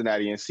beat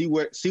Cincinnati, and see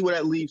where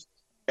that leaves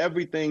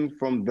everything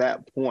from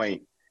that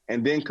point,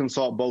 and then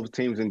consult both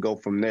teams and go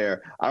from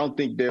there. I don't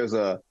think there's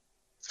a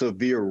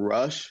severe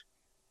rush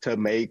to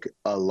make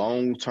a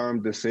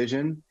long-term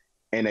decision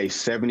in a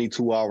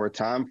 72-hour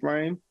time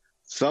frame.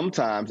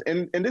 Sometimes,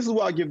 and this is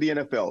why I give the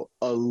NFL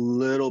a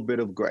little bit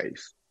of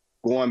grace,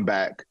 going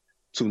back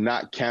to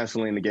not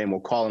canceling the game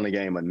or calling the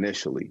game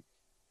initially.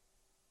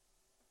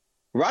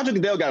 Roger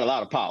Goodell got a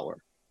lot of power.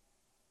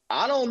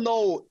 I don't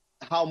know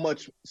how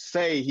much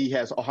say he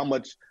has or how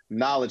much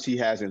knowledge he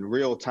has in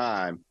real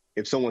time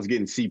if someone's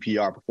getting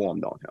CPR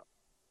performed on him.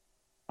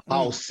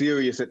 How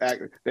serious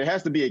there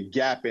has to be a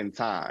gap in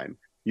time.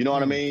 You know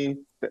what I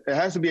mean? There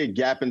has to be a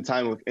gap in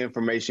time with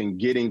information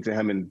getting to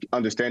him and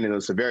understanding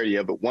the severity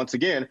of it. Once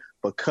again,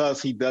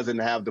 because he doesn't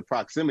have the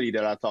proximity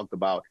that I talked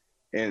about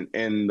in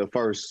the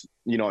first,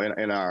 in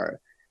our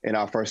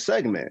first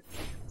segment.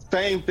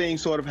 Same thing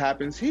sort of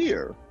happens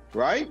here,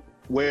 right?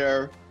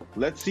 Where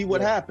let's see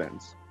what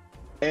happens.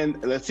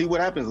 And let's see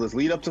what happens. Let's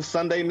lead up to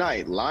Sunday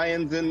night,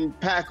 Lions and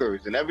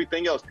Packers and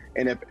everything else.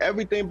 And if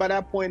everything by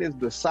that point is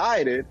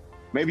decided,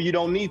 maybe you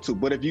don't need to.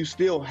 But if you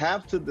still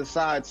have to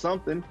decide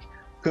something,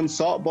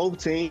 consult both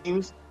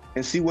teams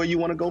and see where you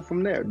want to go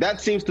from there.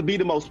 That seems to be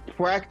the most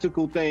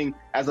practical thing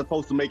as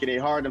opposed to making a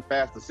hard and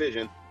fast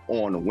decision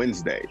on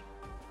Wednesday.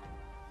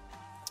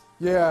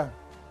 Yeah.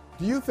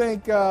 Do you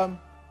think the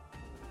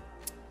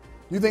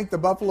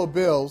Buffalo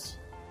Bills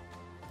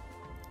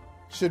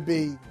should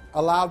be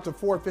allowed to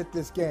forfeit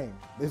this game?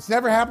 It's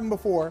never happened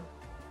before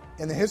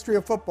in the history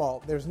of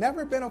football. There's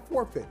never been a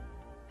forfeit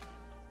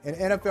in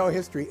NFL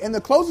history. And the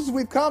closest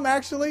we've come,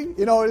 actually,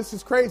 this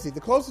is crazy. The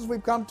closest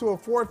we've come to a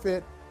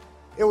forfeit,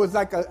 it was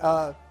like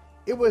a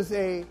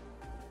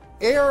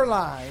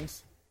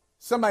airlines.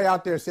 Somebody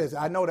out there says,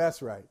 I know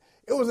that's right.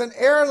 It was an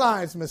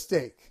airlines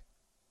mistake.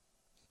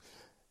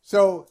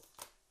 So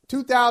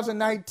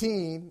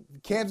 2019,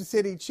 Kansas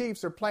City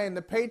Chiefs are playing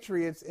the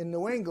Patriots in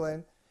New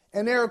England,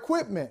 and their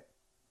equipment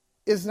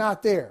is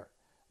not there.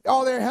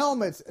 All their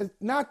helmets is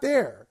not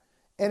there.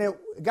 And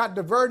it got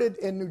diverted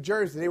in New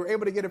Jersey. They were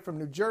able to get it from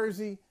New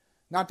Jersey,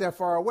 not that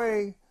far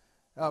away,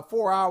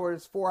 4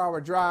 hours,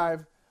 4-hour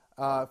drive.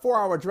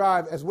 4-hour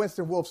drive, as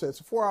Winston Wolfe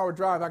says, 4-hour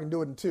drive, I can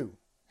do it in 2.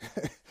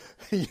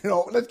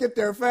 Let's get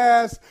there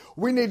fast.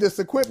 We need this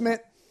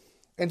equipment.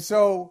 And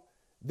so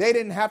they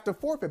didn't have to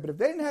forfeit. But if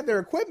they didn't have their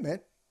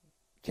equipment,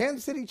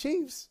 Kansas City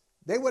Chiefs,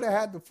 they would have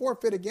had to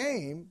forfeit a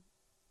game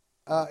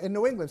in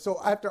New England. So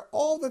after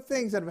all the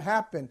things that have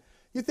happened,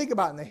 you think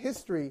about in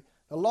the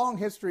long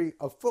history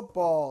of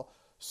football,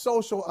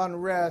 social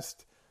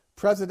unrest,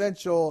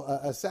 presidential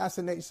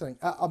assassination,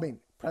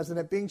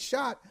 president being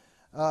shot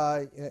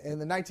in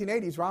the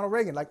 1980s, Ronald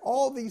Reagan, like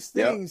all these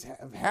things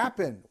have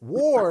happened,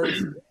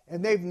 wars,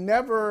 and they've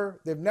never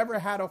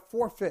had a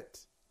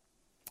forfeit.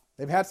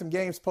 They've had some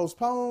games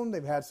postponed,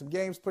 they've had some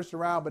games pushed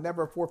around, but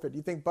never a forfeit. Do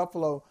you think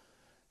Buffalo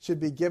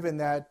should be given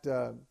that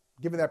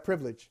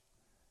privilege?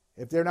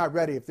 If they're not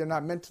ready, if they're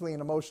not mentally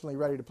and emotionally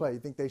ready to play, you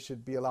think they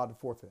should be allowed to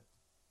forfeit?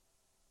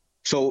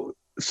 So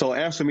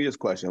answer me this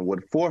question.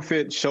 Would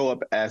forfeit show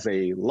up as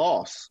a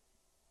loss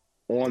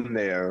on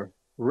their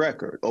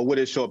record, or would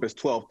it show up as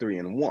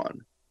 12-3-1?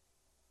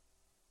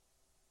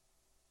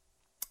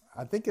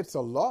 I think it's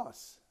a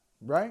loss,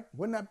 right?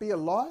 Wouldn't that be a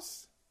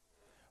loss?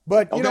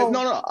 But no.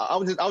 I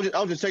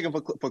was just checking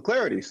for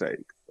clarity's sake,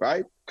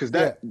 right? Because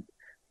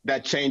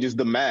that changes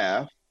the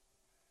math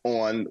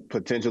on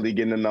potentially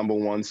getting the number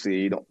 1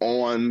 seed,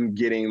 on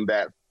getting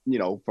that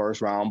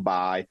first round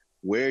bye,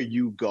 where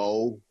you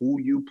go,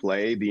 who you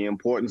play, the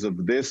importance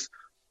of this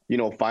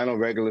final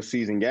regular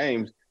season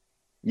games.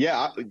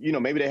 Yeah,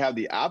 maybe they have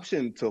the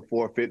option to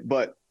forfeit,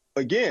 but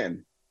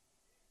again,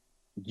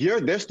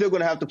 they're still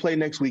going to have to play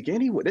next week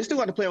anyway. They're still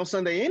going to play on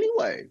Sunday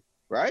anyway,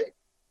 right?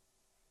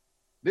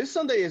 This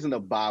Sunday isn't a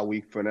bye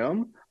week for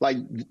them. Like,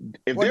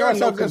 if there are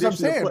no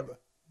conditions,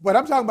 but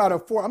I'm talking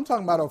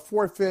about a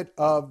forfeit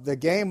of the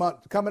game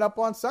coming up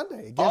on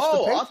Sunday against the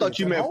Patriots. I thought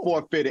you meant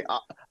forfeiting.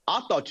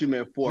 I thought you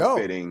meant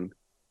forfeiting. No.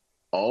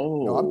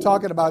 Oh, no, I'm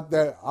talking about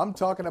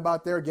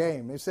their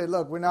game. They said,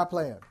 "Look, we're not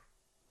playing."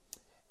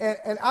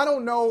 And I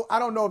don't know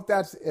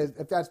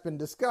if that's been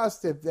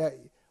discussed.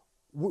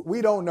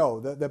 We don't know.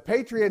 The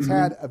Patriots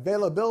had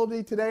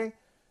availability today.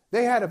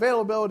 They had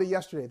availability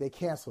yesterday. They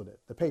canceled it.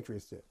 The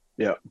Patriots did.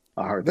 Yeah,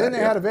 I heard that. Then they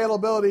had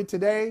availability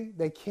today.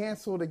 They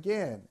canceled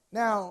again.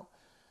 Now,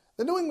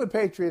 the New England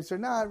Patriots are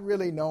not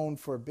really known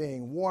for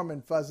being warm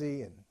and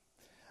fuzzy and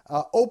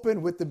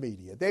open with the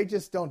media. They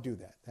just don't do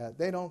that.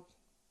 They don't.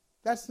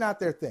 That's not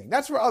their thing.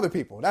 That's for other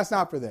people. That's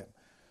not for them.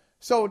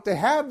 So to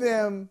have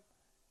them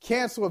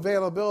cancel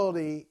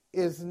availability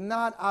is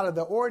not out of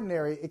the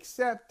ordinary,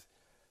 except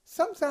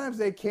sometimes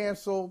they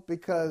cancel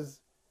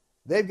because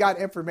they've got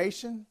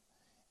information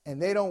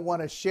and they don't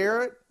want to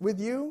share it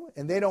with you,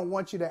 and they don't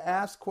want you to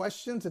ask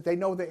questions that they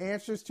know the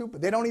answers to,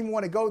 but they don't even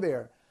want to go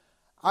there.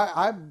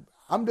 I'm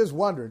just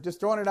wondering, just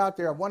throwing it out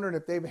there, I'm wondering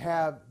if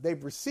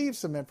they've received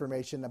some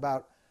information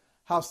about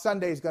how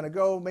Sunday's going to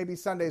go. Maybe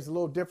Sunday's a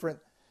little different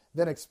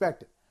than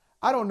expected.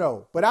 I don't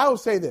know, but I will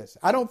say this.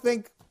 I don't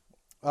think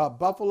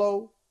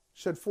Buffalo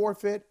should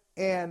forfeit,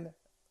 and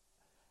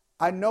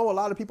I know a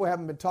lot of people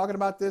haven't been talking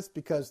about this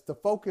because the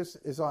focus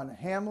is on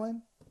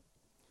Hamlin.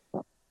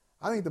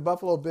 I think the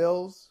Buffalo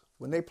Bills,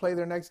 when they play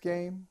their next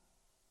game,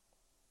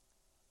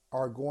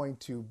 are going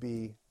to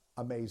be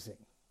amazing.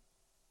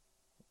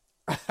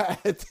 I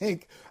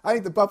think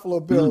the Buffalo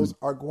Bills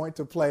are going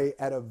to play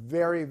at a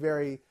very,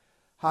 very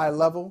high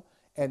level,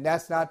 and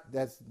that's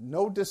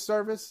no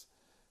disservice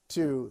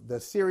to the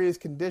serious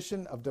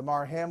condition of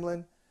Damar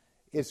Hamlin.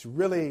 It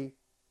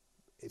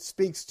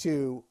speaks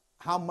to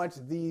how much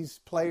these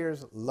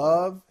players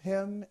love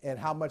him and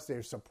how much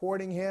they're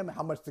supporting him,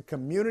 how much the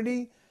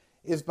community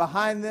is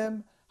behind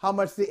them, how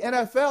much the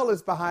NFL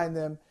is behind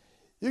them.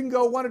 You can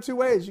go one or two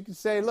ways. You can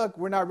say, look,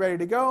 we're not ready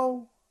to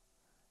go,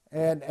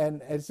 and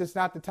it's just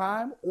not the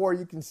time. Or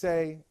you can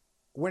say,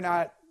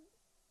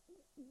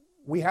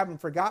 we haven't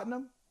forgotten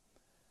him,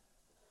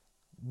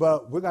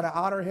 but we're going to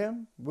honor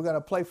him. We're going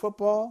to play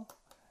football.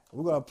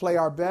 We're going to play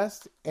our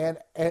best. And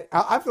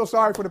I feel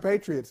sorry for the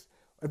Patriots.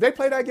 If they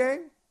play that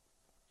game,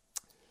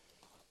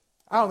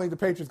 I don't think the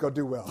Patriots going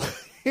to do well.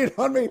 You know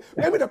what I mean?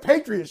 Maybe the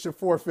Patriots should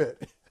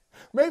forfeit.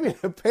 Maybe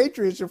the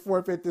Patriots should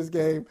forfeit this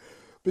game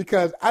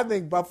because I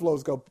think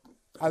Buffalo's going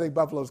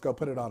to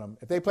put it on them.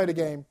 If they play the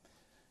game,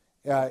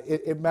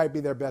 it might be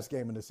their best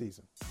game in the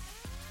season.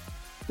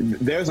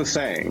 There's a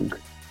saying.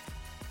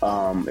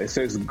 It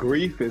says,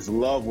 grief is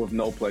love with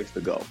no place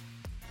to go.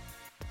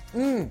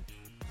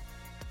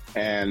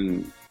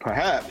 And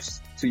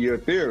perhaps, to your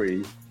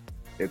theory,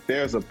 if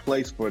there's a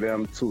place for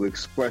them to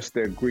express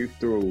their grief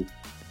through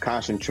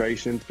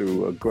concentration,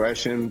 through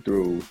aggression,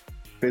 through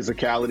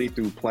physicality,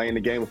 through playing the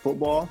game of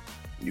football,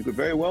 you could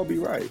very well be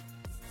right.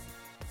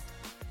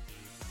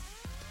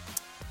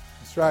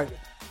 That's right.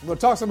 We're going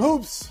to talk some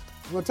hoops.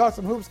 We're going to talk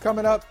some hoops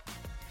coming up.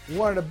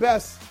 One of the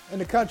best in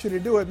the country to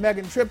do it,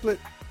 Megan Triplett.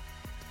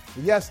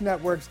 The Yes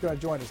Network's going to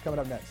join us coming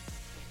up next.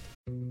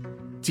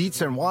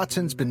 Dietz and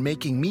Watson's been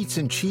making meats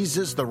and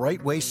cheeses the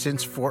right way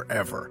since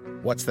forever.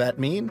 What's that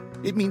mean?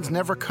 It means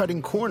never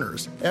cutting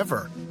corners,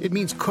 ever. It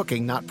means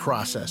cooking, not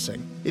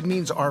processing. It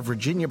means our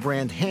Virginia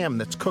brand ham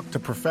that's cooked to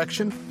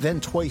perfection,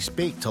 then twice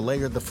baked to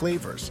layer the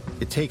flavors.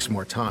 It takes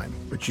more time,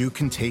 but you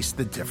can taste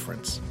the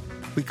difference.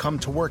 We come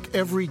to work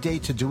every day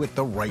to do it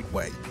the right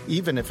way,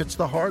 even if it's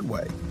the hard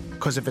way.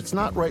 Because if it's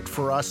not right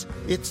for us,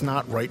 it's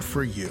not right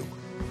for you.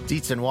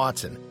 Dietz and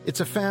Watson, it's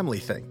a family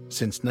thing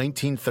since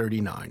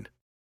 1939.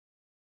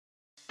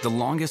 The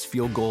longest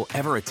field goal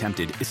ever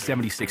attempted is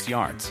 76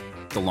 yards.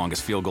 The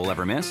longest field goal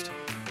ever missed?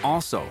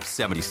 Also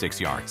 76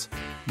 yards.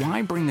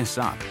 Why bring this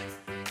up?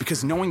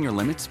 Because knowing your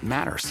limits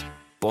matters,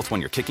 both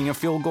when you're kicking a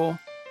field goal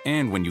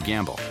and when you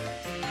gamble.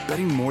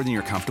 Betting more than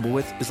you're comfortable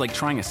with is like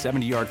trying a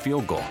 70-yard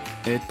field goal.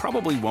 It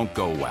probably won't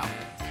go well.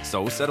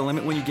 So set a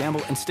limit when you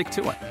gamble and stick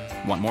to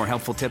it. Want more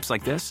helpful tips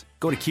like this?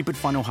 Go to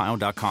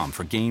keepitfunohio.com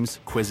for games,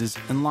 quizzes,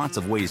 and lots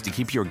of ways to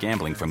keep your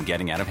gambling from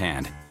getting out of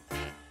hand.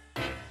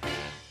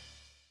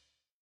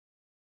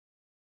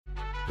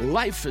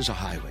 Life is a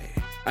highway,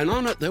 and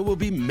on it there will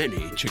be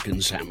many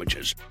chicken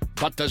sandwiches.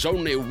 But there's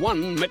only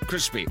one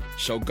McCrispy.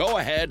 So go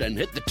ahead and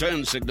hit the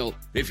turn signal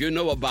if you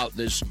know about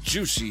this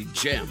juicy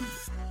gem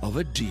of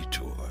a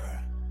detour.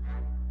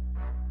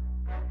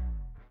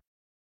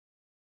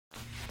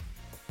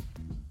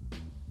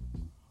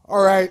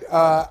 All right.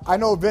 I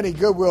know Vinny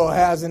Goodwill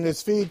has in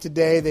his feed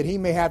today that he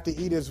may have to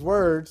eat his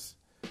words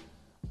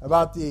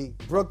about the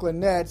Brooklyn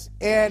Nets,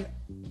 and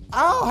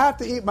I'll have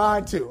to eat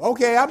mine too.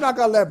 Okay, I'm not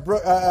gonna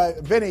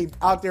let Vinny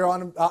out there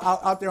on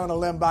a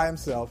limb by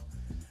himself.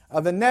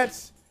 The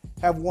Nets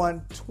have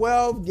won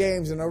 12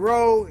 games in a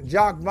row.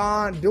 Jacques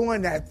Vaughn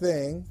doing that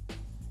thing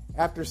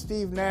after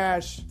Steve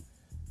Nash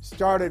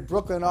started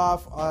Brooklyn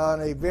off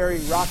on a very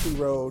rocky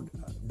road.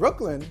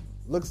 Brooklyn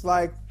looks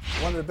like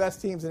one of the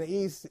best teams in the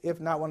East, if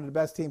not one of the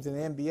best teams in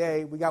the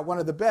NBA. We got one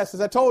of the best,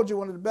 as I told you,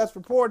 one of the best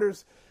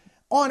reporters,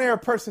 on-air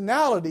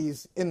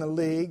personalities in the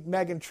league.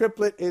 Megan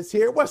Triplett is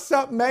here. What's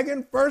up,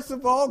 Megan? First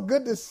of all,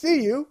 good to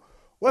see you.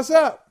 What's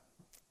up?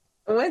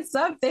 What's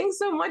up? Thanks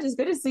so much. It's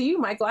good to see you,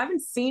 Michael. I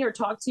haven't seen or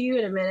talked to you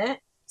in a minute,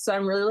 so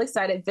I'm really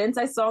excited. Vince,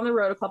 I saw on the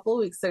road a couple of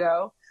weeks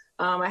ago.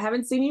 I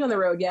haven't seen you on the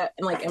road yet,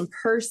 and in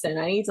person.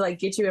 I need to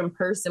get you in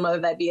person, whether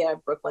that be a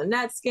Brooklyn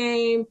Nets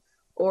game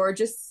or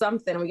just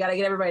something. We got to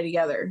get everybody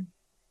together.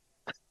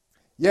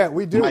 Yeah,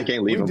 we do. Mike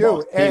ain't leaving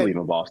Boston. He ain't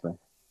leaving Boston.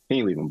 He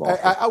ain't leaving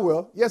Boston. I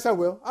will. Yes, I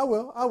will. I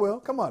will.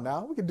 Come on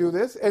now. We can do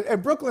this.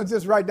 And Brooklyn's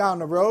just right down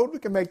the road. We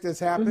can make this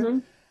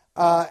happen.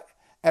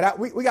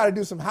 Mm-hmm. We got to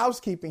do some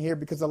housekeeping here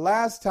because the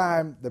last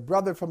time the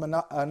brother from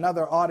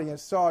another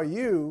audience saw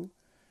you,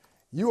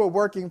 you were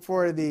working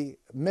for the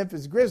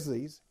Memphis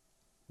Grizzlies.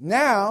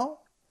 Now,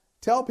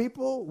 tell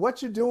people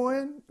what you're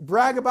doing,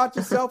 brag about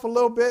yourself a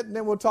little bit, and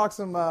then we'll talk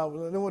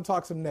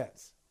some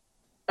Nets.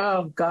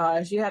 Oh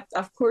gosh,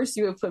 of course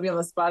you would put me on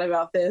the spot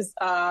about this.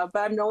 But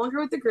I'm no longer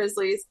with the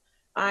Grizzlies.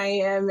 I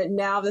am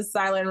now the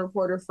sideline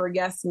reporter for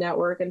Yes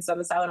Network, and so I'm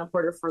the sideline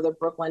reporter for the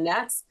Brooklyn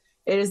Nets.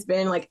 It has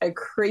been a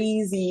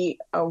crazy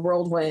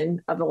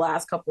whirlwind of the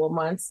last couple of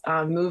months,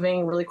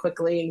 moving really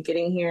quickly and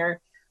getting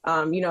here.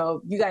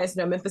 You guys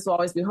know Memphis will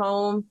always be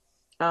home.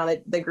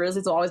 The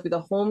Grizzlies will always be the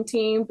home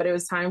team, but it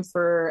was time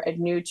for a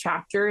new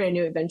chapter and a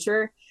new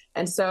adventure.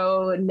 And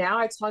so now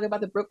I talk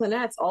about the Brooklyn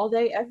Nets all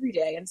day, every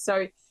day. And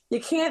so you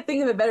can't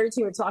think of a better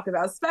team to talk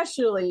about,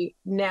 especially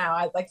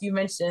now. Like you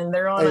mentioned,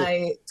 they're on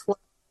a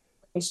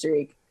 12-game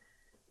streak.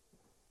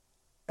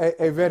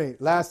 Hey, Vinny,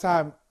 last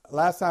time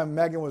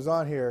Megan was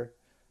on here,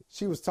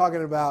 she was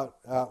talking about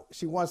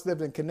she once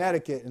lived in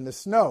Connecticut in the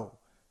snow.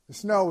 The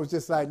snow was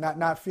just like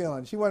not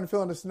feeling. She wasn't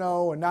feeling the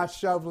snow and not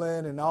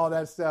shoveling and all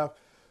that stuff.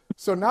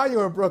 So now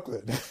you're in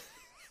Brooklyn.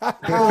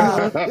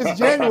 It's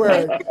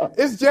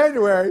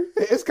January.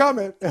 It's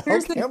coming. Okay,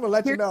 I'm going to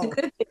let you know.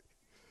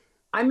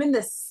 I'm in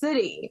the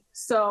city,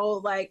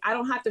 so like I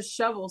don't have to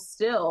shovel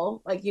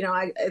still. Like, you know,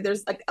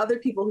 there's like other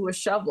people who would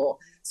shovel.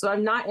 So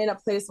I'm not in a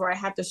place where I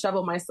have to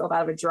shovel myself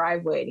out of a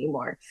driveway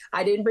anymore.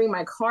 I didn't bring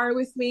my car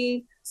with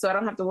me, so I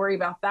don't have to worry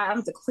about that. I don't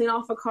have to clean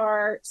off a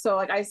car. So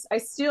like I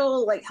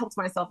still like helped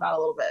myself out a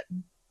little bit.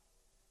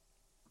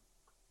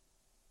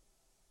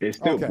 It's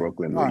still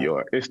Brooklyn, New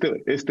York. It's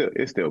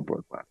still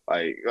Brooklyn.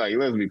 Like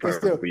let's be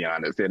perfectly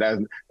honest.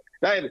 That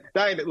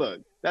ain't look.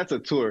 That's a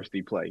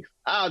touristy place.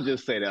 I'll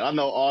just say that. I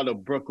know all the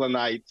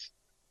Brooklynites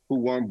who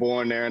weren't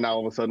born there and now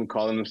all of a sudden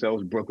calling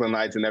themselves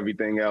Brooklynites and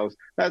everything else.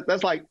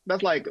 That's like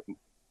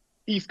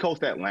East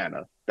Coast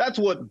Atlanta. That's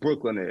what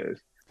Brooklyn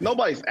is.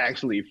 Nobody's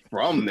actually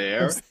from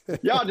there.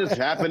 Y'all just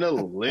happen to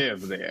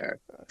live there.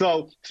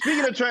 So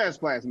speaking of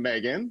transplants,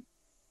 Megan,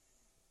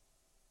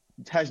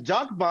 has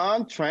Jacque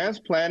Vaughn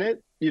transplanted,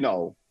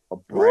 a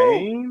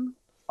brain,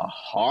 a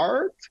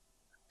heart,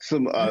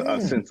 a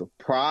sense of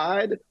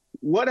pride?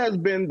 What has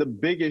been the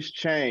biggest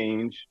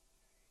change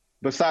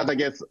besides, I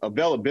guess,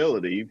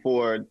 availability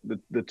for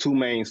the two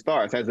main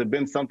stars? Has it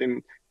been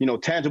something,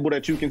 tangible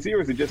that you can see,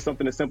 or is it just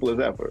something as simple as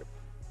effort?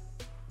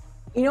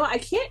 We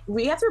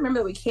have to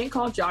remember that we can't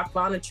call Jacque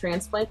Vaughn a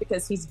transplant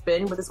because he's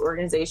been with this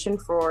organization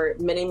for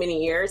many,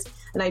 many years.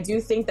 And I do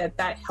think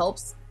that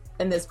helps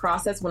in this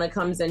process when it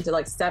comes into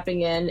like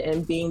stepping in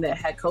and being the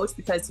head coach,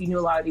 because he knew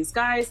a lot of these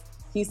guys.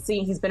 He's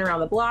been around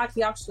the block.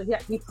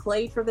 He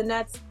played for the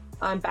Nets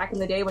back in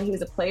the day when he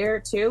was a player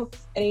too.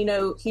 And,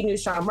 he knew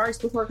Sean Marks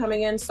before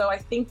coming in. So I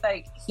think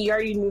like he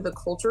already knew the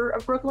culture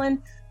of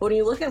Brooklyn. But when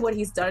you look at what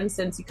he's done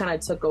since he kind of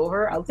took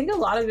over, I think a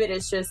lot of it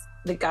is just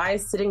the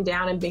guys sitting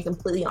down and being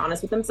completely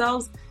honest with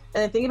themselves.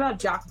 And the thing about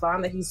Jacque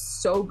Vaughn that he's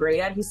so great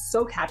at, he's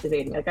so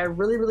captivating. Like I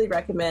really, really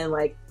recommend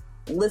like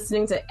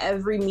listening to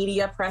every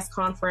media press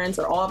conference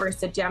or all of our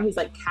sit down. He's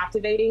like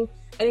captivating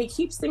and he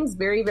keeps things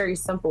very, very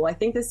simple. I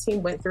think this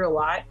team went through a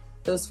lot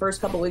those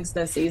first couple weeks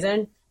in the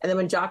season. And then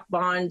when Jacque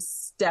Vaughn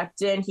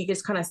stepped in, he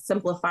just kind of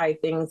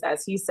simplified things,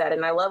 as he said.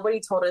 And I love what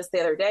he told us the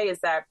other day is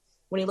that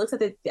when he looks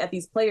at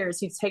these players,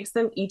 he takes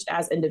them each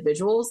as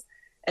individuals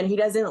and he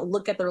doesn't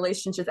look at the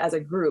relationships as a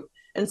group.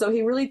 And so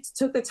he really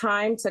took the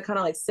time to kind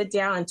of like sit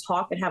down and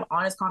talk and have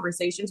honest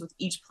conversations with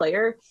each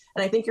player.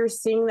 And I think you're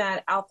seeing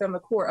that out there on the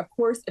court. Of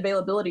course,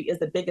 availability is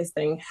the biggest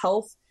thing,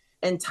 health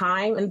and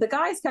time. And the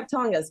guys kept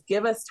telling us,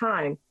 give us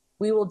time.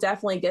 We will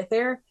definitely get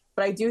there.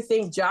 But I do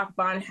think Jacque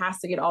Vaughn has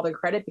to get all the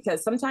credit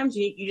because sometimes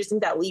you just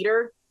need that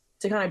leader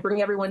to kind of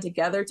bring everyone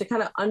together, to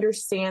kind of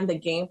understand the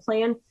game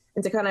plan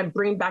and to kind of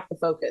bring back the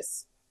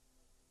focus.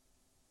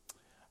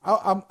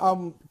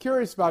 I'm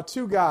curious about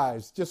two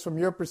guys, just from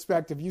your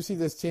perspective. You see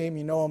this team,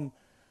 you know them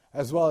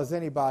as well as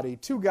anybody.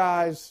 Two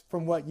guys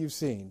from what you've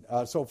seen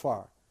so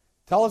far.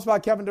 Tell us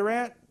about Kevin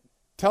Durant.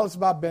 Tell us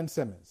about Ben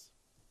Simmons.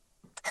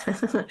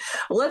 Well,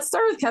 let's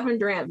start with Kevin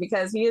Durant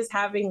because he is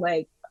having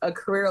like a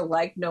career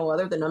like no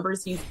other. The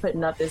numbers he's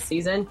putting up this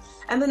season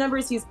and the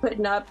numbers he's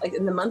putting up like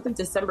in the month of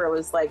December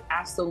was like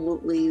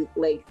absolutely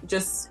like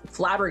just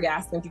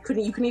flabbergasting.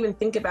 You couldn't even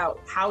think about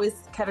how is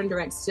Kevin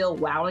Durant still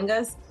wowing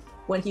us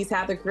when he's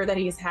had the career that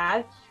he's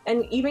had.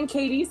 And even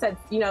KD said,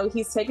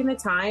 he's taken the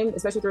time,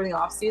 especially during the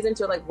off season,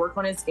 to like work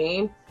on his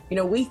game.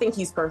 We think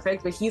he's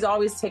perfect, but he's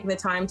always taking the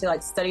time to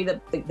like study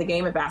the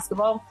game of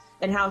basketball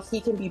and how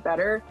he can be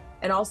better.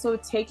 And also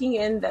taking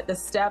in the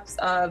steps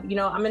of, I'm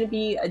going to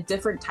be a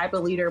different type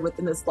of leader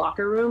within this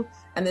locker room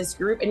and this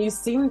group. And you've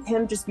seen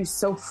him just be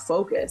so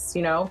focused,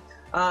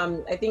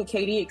 I think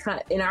KD, it kind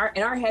of, in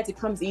our heads, it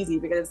comes easy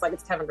because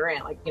it's Kevin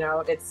Durant. Like,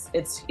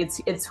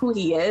 it's who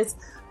he is.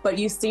 But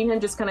you've seen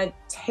him just kind of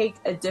take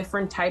a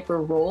different type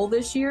of role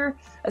this year,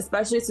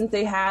 especially since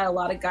they had a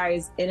lot of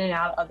guys in and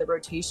out of the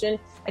rotation.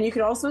 And you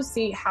can also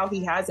see how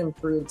he has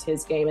improved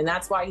his game. And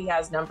that's why he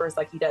has numbers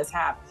like he does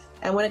have.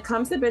 And when it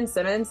comes to Ben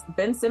Simmons,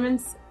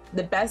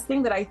 the best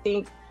thing that I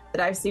think that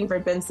I've seen for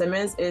Ben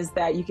Simmons is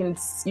that you can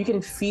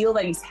feel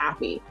that he's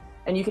happy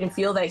and you can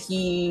feel that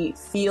he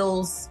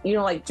feels,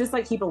 just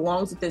like he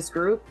belongs with this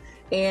group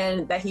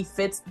and that he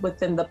fits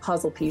within the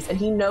puzzle piece and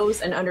he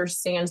knows and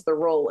understands the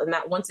role. And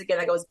that once again,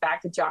 that goes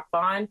back to Jacque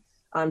Vaughn.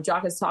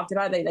 Jacque has talked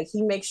about it, like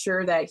he makes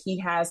sure that he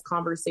has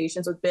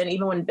conversations with Ben,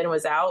 even when Ben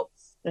was out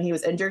and he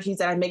was injured. He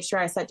said, I make sure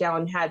I sat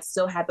down and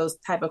still had those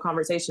type of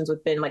conversations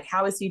with Ben. Like,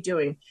 how is he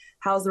doing?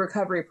 How's the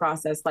recovery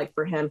process like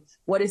for him?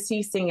 What is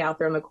he seeing out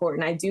there on the court?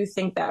 And I do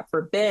think that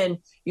for Ben,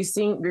 you've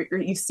seen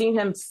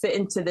him fit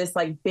into this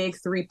like big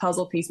three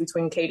puzzle piece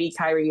between KD,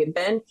 Kyrie, and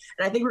Ben.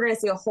 And I think we're going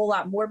to see a whole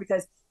lot more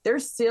because they're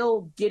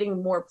still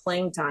getting more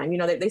playing time.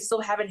 They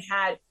still haven't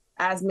had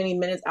as many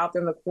minutes out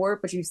there on the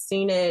court, but you've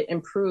seen it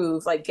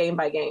improve like game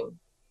by game.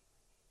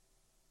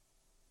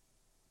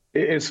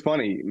 It's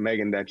funny,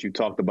 Megan, that you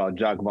talked about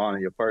Jacque Vaughn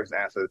in your first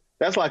answer.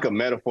 That's like a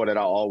metaphor that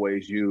I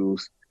always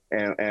use.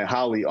 And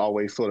Holly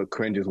always sort of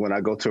cringes when I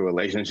go to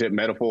relationship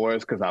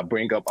metaphors because I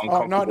bring up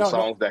uncomfortable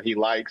songs that he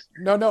likes.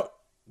 No.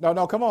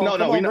 No, come on.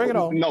 Bring it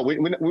on. No,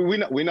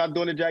 we're not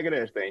doing the jagged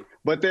edge thing.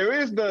 But there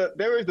is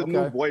the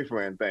new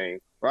boyfriend thing,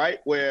 right?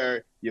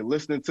 Where you're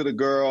listening to the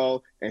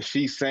girl and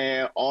she's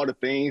saying all the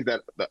things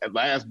that the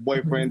last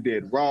boyfriend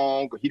did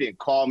wrong. He didn't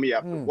call me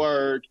after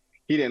work.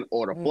 He didn't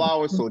order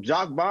flowers. So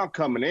Jacque Vaughn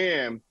coming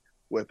in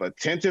with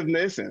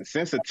attentiveness and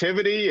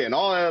sensitivity and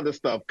all that other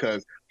stuff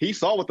because he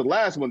saw what the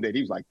last one did.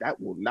 He was like, that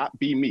will not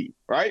be me,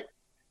 right?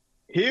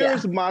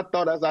 Here's my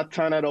thought as I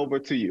turn it over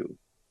to you.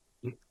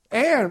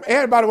 And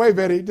by the way,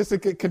 Vinny, just to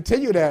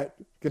continue that,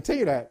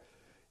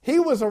 he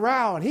was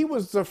around. He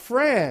was the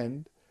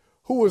friend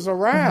who was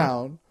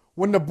around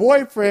when the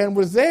boyfriend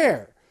was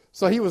there.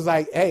 So he was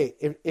like, hey,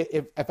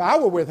 if I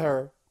were with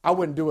her, I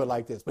wouldn't do it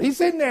like this. But he's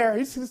sitting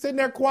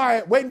there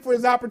quiet, waiting for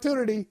his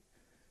opportunity.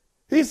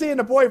 He's seeing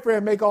the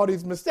boyfriend make all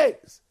these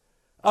mistakes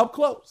up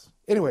close.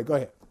 Anyway, go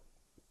ahead.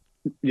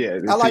 Yeah.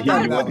 I like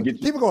that.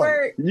 Keep it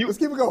going. Let's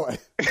keep it going.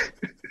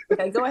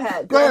 Okay, go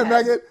ahead. Go ahead,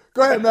 Megan.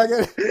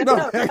 No.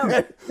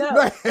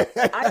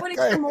 I want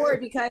to hear more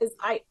because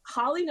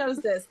Holly knows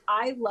this.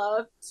 I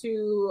love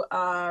to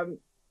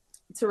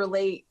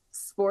relate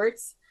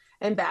sports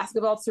and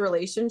basketball to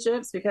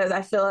relationships because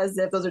I feel as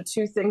if those are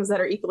two things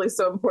that are equally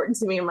so important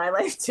to me in my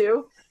life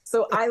too.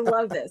 So I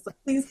love this. So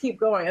please keep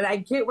going. And I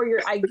get where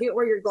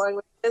you're going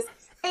with this.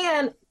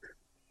 And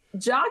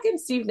Jacque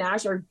and Steve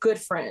Nash are good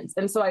friends.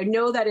 And so I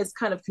know that it's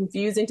kind of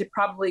confusing to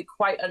probably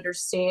quite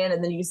understand.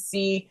 And then you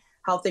see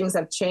how things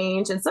have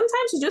changed. And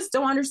sometimes you just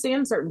don't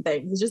understand certain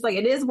things. It's just like,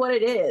 it is what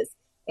it is.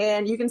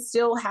 And you can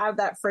still have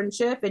that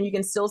friendship and you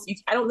can still,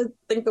 I don't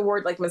think the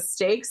word like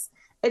mistakes.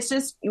 It's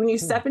just when you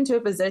step into a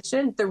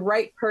position, the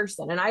right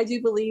person. And I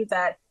do believe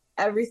that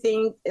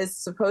everything is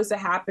supposed to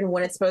happen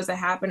when it's supposed to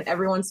happen.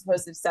 Everyone's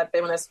supposed to step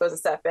in when they're supposed to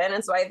step in.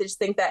 And so I just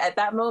think that at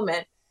that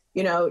moment,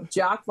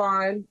 Jacque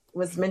Vaughn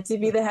was meant to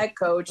be the head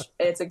coach.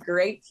 It's a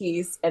great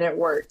piece and it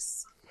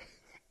works.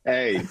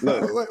 Hey,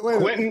 look, wait,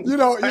 Quentin.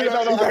 I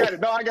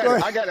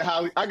got it,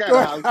 Holly.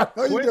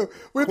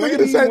 We're thinking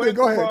the same thing.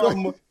 Go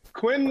ahead.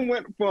 Quentin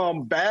went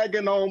from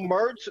bagging on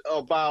merch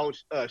about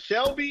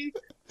Shelby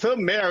to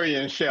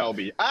marrying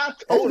Shelby. I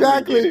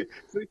totally get it.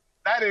 See,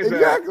 that is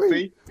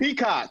see,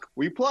 Peacock.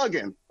 We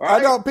plugging. Right?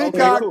 I know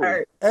Peacock.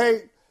 Okay, cool.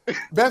 Hey,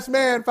 Best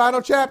Man,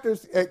 final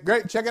chapters.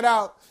 Great, check it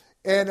out.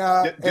 And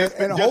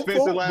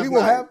hopefully we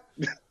will have.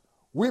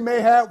 We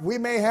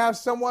may have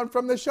someone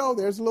from the show.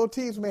 There's a little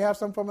tease. We may have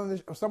someone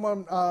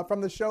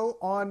from the show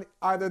on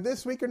either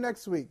this week or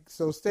next week.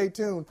 So stay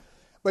tuned.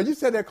 But you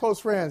said they're close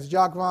friends,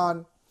 Jacque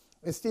Vaughn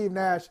and Steve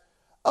Nash.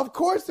 Of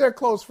course they're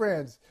close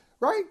friends,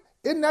 right?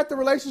 Isn't that the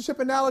relationship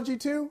analogy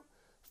too?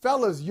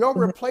 Fellas, your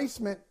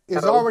replacement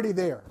is already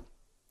there.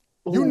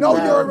 You know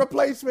your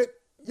replacement.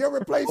 Your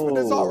replacement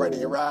is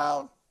already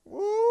around.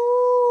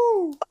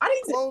 Woo! I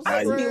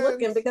need to be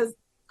looking because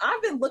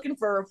I've been looking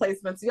for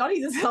replacements. Y'all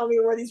need to tell me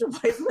where these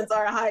replacements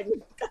are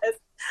hiding because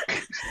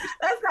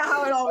that's not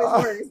how it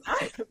always works.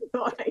 I have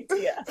no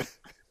idea.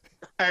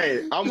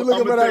 Hey, I'm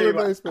gonna tell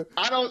you,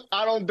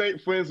 I don't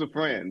date friends of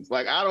friends.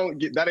 Like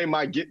that ain't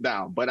my get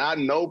down. But I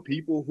know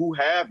people who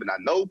have, and I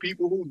know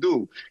people who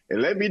do.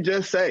 And let me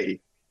just say,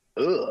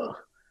 ugh.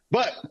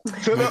 But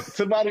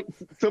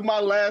to my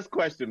last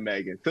question,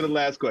 Megan. To the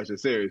last question,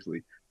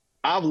 seriously,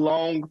 I've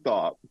long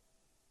thought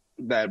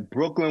that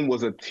Brooklyn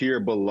was a tier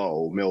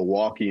below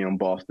Milwaukee and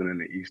Boston in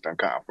the Eastern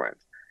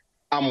Conference.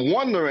 I'm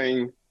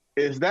wondering,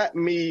 is that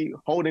me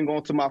holding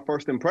on to my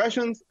first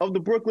impressions of the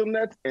Brooklyn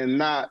Nets and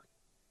not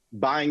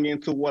buying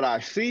into what I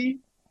see?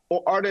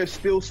 Or are there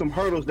still some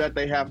hurdles that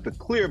they have to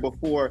clear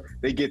before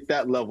they get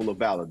that level of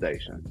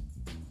validation?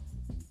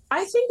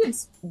 I think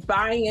it's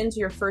buying into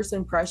your first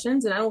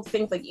impressions. And I don't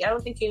think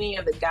any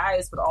of the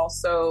guys would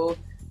also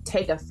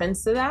take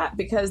offense to that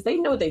because they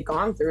know they've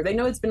gone through. They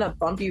know it's been a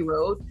bumpy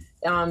road.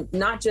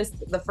 Not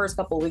just the first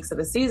couple of weeks of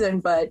the season,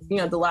 but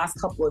the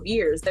last couple of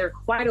years. They're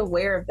quite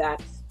aware of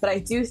that. But I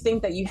do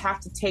think that you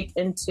have to take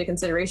into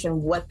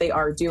consideration what they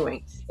are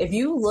doing. If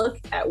you look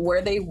at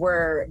where they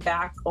were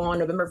back on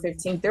November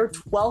 15th, they're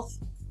 12th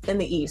in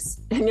the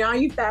East. And now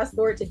you fast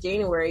forward to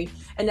January,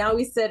 and now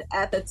we sit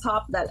at the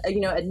top of that,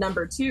 at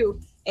number 2.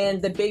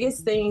 And the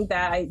biggest thing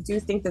that I do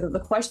think that the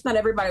question that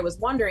everybody was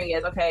wondering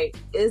is, okay,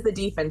 is the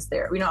defense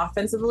there?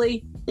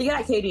 Offensively, you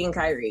got KD and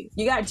Kyrie,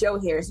 you got Joe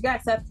Harris, you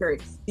got Seth Curry.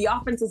 The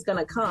offense is going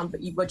to come,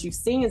 but what you've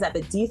seen is that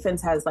the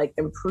defense has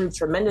improved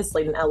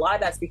tremendously. And a lot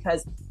of that's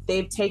because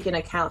they've taken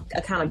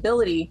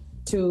accountability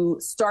to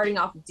starting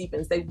off with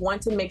defense. They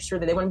want to make sure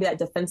that they want to be that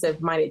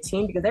defensive minded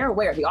team because they're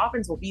aware the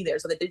offense will be there.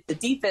 So the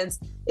defense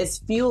is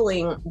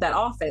fueling that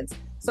offense.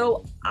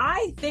 So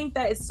I think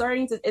that it's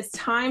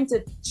time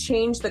to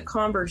change the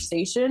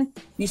conversation.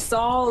 You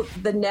saw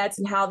the Nets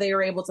and how they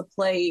were able to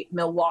play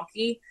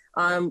Milwaukee.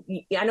 I know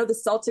the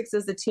Celtics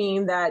is the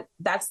team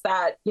that's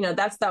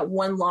that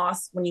one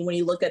loss when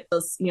you look at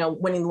this,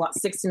 winning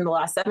 16 of the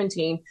last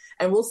 17,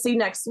 and we'll see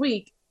next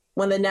week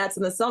when the Nets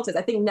and the Celtics.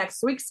 I think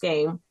next week's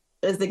game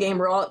is the game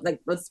we're all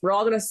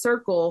going to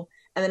circle.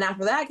 And then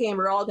after that game,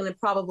 we're all going to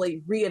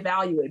probably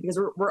reevaluate because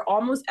we're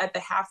almost at the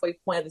halfway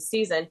point of the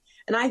season.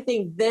 And I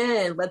think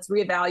then let's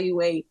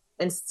reevaluate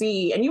and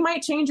see, and you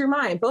might change your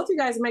mind. Both you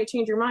guys might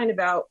change your mind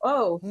about,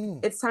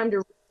 it's time to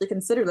really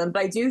consider them.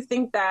 But I do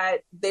think that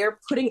they're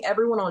putting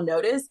everyone on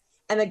notice,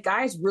 and the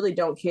guys really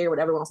don't care what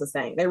everyone else is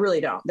saying. They really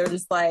don't. They're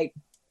just like,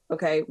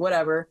 okay,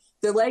 whatever.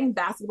 They're letting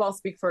basketball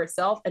speak for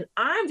itself. And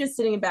I'm just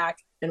sitting back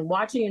and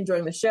watching,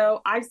 enjoying the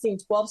show. I've seen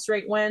 12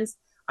 straight wins.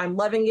 I'm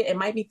loving it. It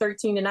might be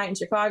 13 tonight in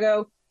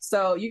Chicago.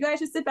 So you guys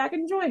just sit back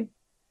and enjoy.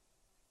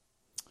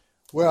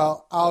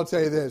 Well, I'll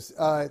tell you this.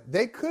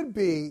 They could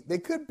be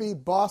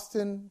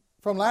Boston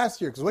from last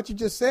year, because what you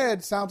just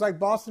said sounds like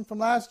Boston from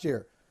last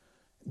year.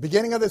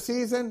 Beginning of the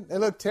season, they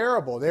looked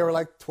terrible. They were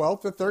like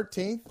 12th or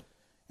 13th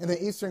in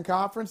the Eastern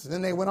Conference, and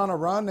then they went on a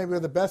run. They were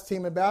the best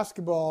team in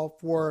basketball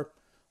for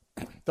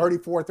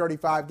 34,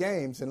 35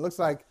 games, and it looks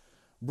like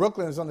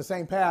Brooklyn is on the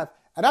same path.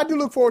 And I do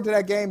look forward to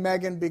that game,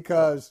 Megan,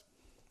 because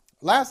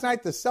last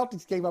night the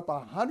Celtics gave up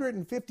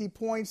 150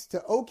 points to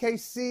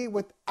OKC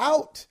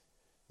without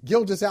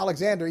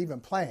Gilgeous-Alexander even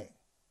playing.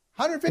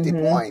 150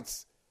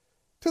 points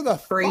to the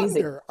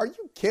Thunder. Are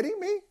you kidding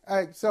me? All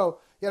right, so,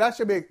 yeah, that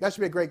should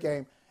be a great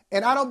game.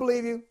 And I don't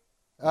believe you.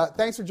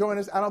 Thanks for joining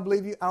us. I don't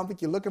believe you. I don't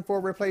think you're looking for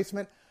a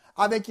replacement.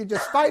 I think you're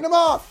just fighting them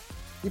off.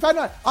 You're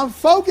fighting them off. I'm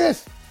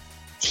focused.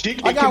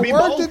 I got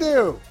work to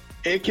do.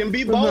 It can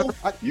be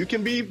both. You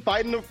can be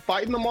fighting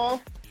them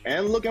off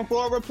and looking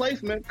for a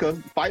replacement, because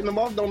fighting them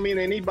off don't mean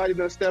anybody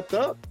done stepped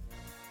up.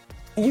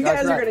 You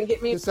guys are going to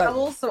get me in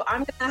trouble, so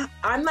I'm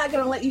not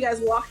going to let you guys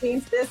walk me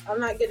into this. I'm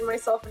not getting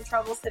myself in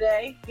trouble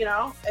today. You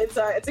know, it's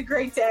a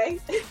great day.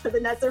 The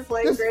Nets are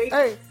playing great.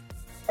 Hey,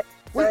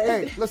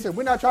 listen,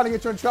 we're not trying to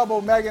get you in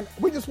trouble, Megan.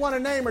 We just want a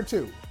name or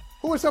two.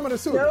 Who are some of the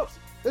suitors? Nope.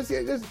 Just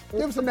give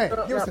us a name.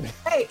 Give us a name.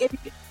 Hey,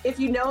 if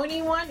you know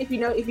anyone, if you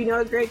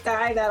know a great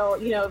guy that'll,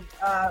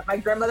 my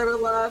grandmother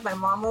will love, my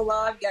mom will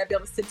love, you gotta be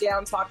able to sit down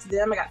and talk to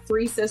them. I got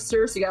 3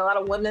 sisters, so you got a lot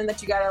of women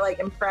that you gotta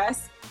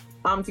impress.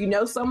 If you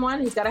know someone,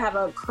 he's got to have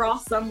a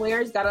cross somewhere.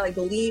 He's got to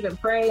believe and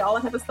pray, all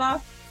that type of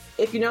stuff.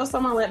 If you know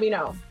someone, let me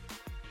know.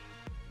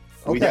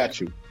 Okay. We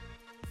got you.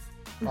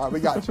 All right,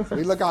 we got you.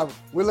 We look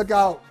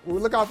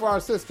out for our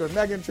sister,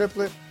 Megan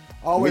Triplett.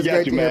 Always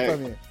great to hear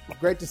from you.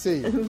 Great to see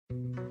you.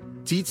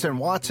 Dietz &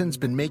 Watson's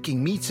been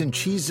making meats and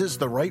cheeses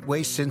the right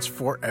way since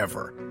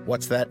forever.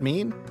 What's that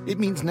mean? It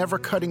means never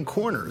cutting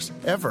corners,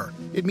 ever.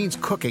 It means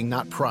cooking,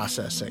 not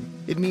processing.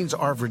 It means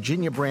our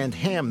Virginia brand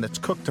ham that's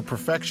cooked to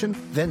perfection,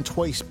 then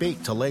twice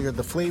baked to layer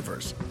the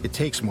flavors. It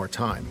takes more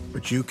time,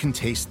 but you can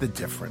taste the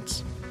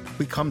difference.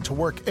 We come to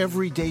work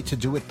every day to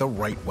do it the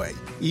right way,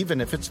 even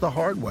if it's the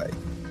hard way.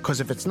 Because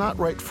if it's not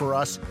right for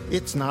us,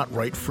 it's not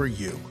right for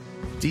you.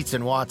 Dietz &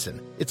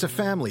 Watson, it's a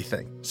family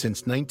thing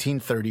since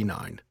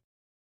 1939.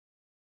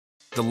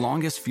 The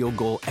longest field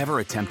goal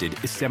ever attempted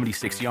is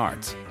 76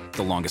 yards.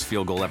 The longest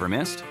field goal ever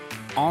missed?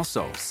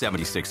 Also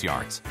 76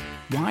 yards.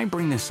 Why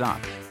bring this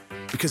up?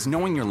 Because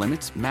knowing your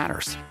limits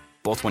matters,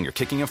 both when you're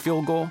kicking a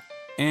field goal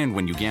and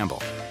when you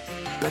gamble.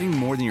 Betting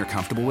more than you're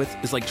comfortable with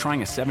is like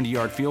trying a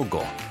 70-yard field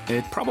goal.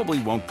 It probably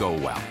won't go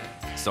well.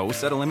 So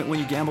set a limit when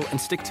you gamble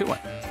and stick to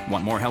it.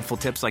 Want more helpful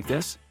tips like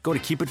this? Go to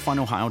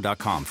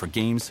keepitfunohio.com for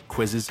games,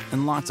 quizzes,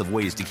 and lots of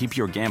ways to keep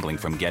your gambling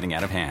from getting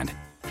out of hand.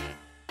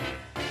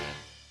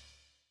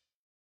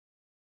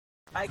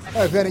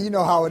 Hey, Vinny, you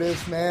know how it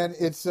is, man.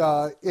 It's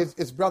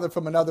brother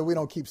from another. We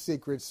don't keep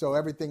secrets, so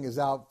everything is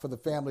out for the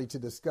family to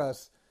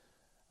discuss.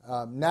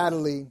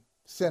 Natalie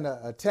sent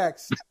a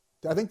text,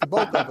 I think to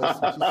both of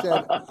us. She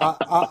said,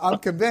 I'm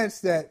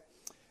convinced that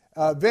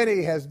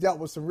Vinny has dealt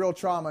with some real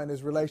trauma in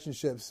his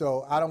relationship,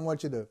 so I don't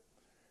want you to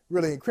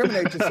really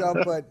incriminate yourself,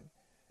 but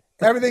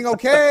everything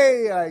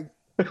okay?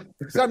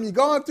 Something you're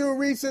going through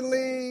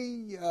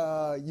recently?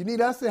 You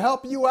need us to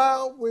help you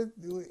out with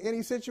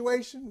any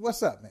situation?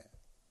 What's up, man?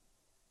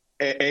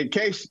 In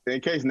case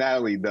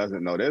Natalie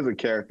doesn't know, there's a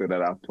character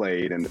that I've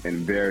played in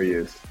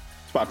various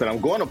spots that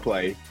I'm going to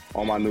play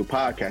on my new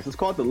podcast. It's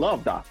called The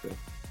Love Doctor.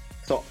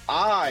 So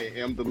I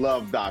am the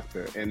love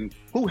doctor. And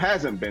who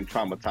hasn't been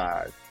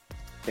traumatized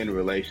in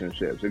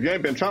relationships? If you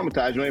ain't been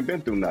traumatized, you ain't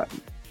been through nothing.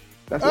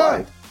 That's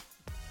life.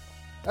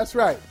 That's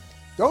right.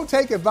 Don't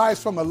take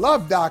advice from a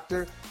love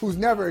doctor who's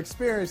never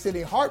experienced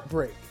any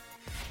heartbreak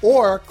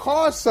or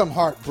caused some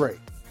heartbreak.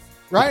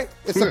 Right?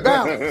 It's a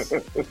balance.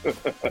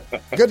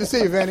 Good to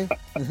see you, Vinny.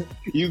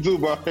 You too,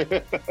 bro.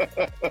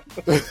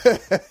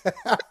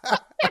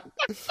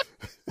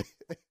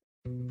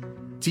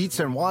 Dietz &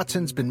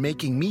 Watson's been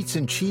making meats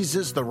and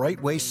cheeses the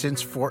right way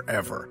since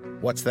forever.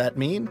 What's that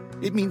mean?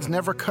 It means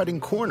never cutting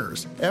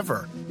corners,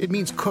 ever. It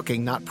means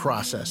cooking, not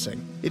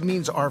processing. It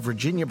means our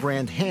Virginia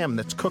brand ham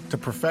that's cooked to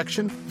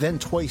perfection, then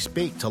twice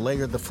baked to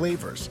layer the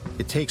flavors.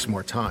 It takes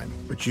more time,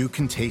 but you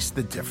can taste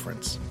the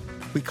difference.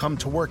 We come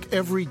to work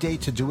every day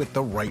to do it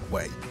the right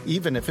way,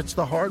 even if it's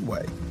the hard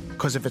way.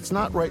 Because if it's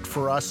not right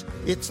for us,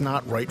 it's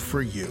not right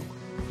for you.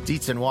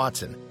 Dietz &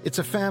 Watson, it's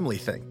a family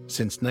thing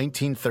since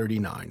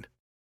 1939.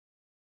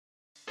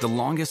 The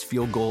longest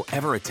field goal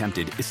ever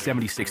attempted is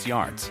 76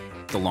 yards.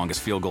 The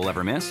longest field goal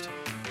ever missed?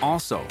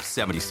 Also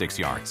 76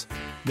 yards.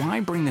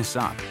 Why bring this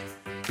up?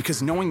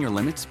 Because knowing your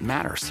limits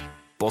matters,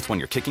 both when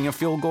you're kicking a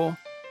field goal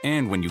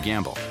and when you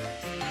gamble.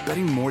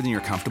 Betting more than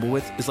you're comfortable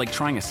with is like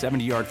trying a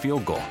 70-yard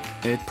field goal.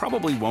 It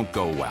probably won't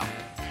go well.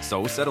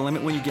 So set a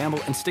limit when you gamble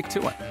and stick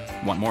to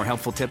it. Want more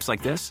helpful tips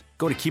like this?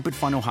 Go to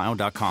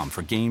keepitfunohio.com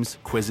for games,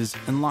 quizzes,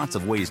 and lots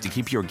of ways to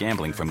keep your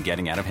gambling from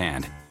getting out of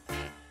hand.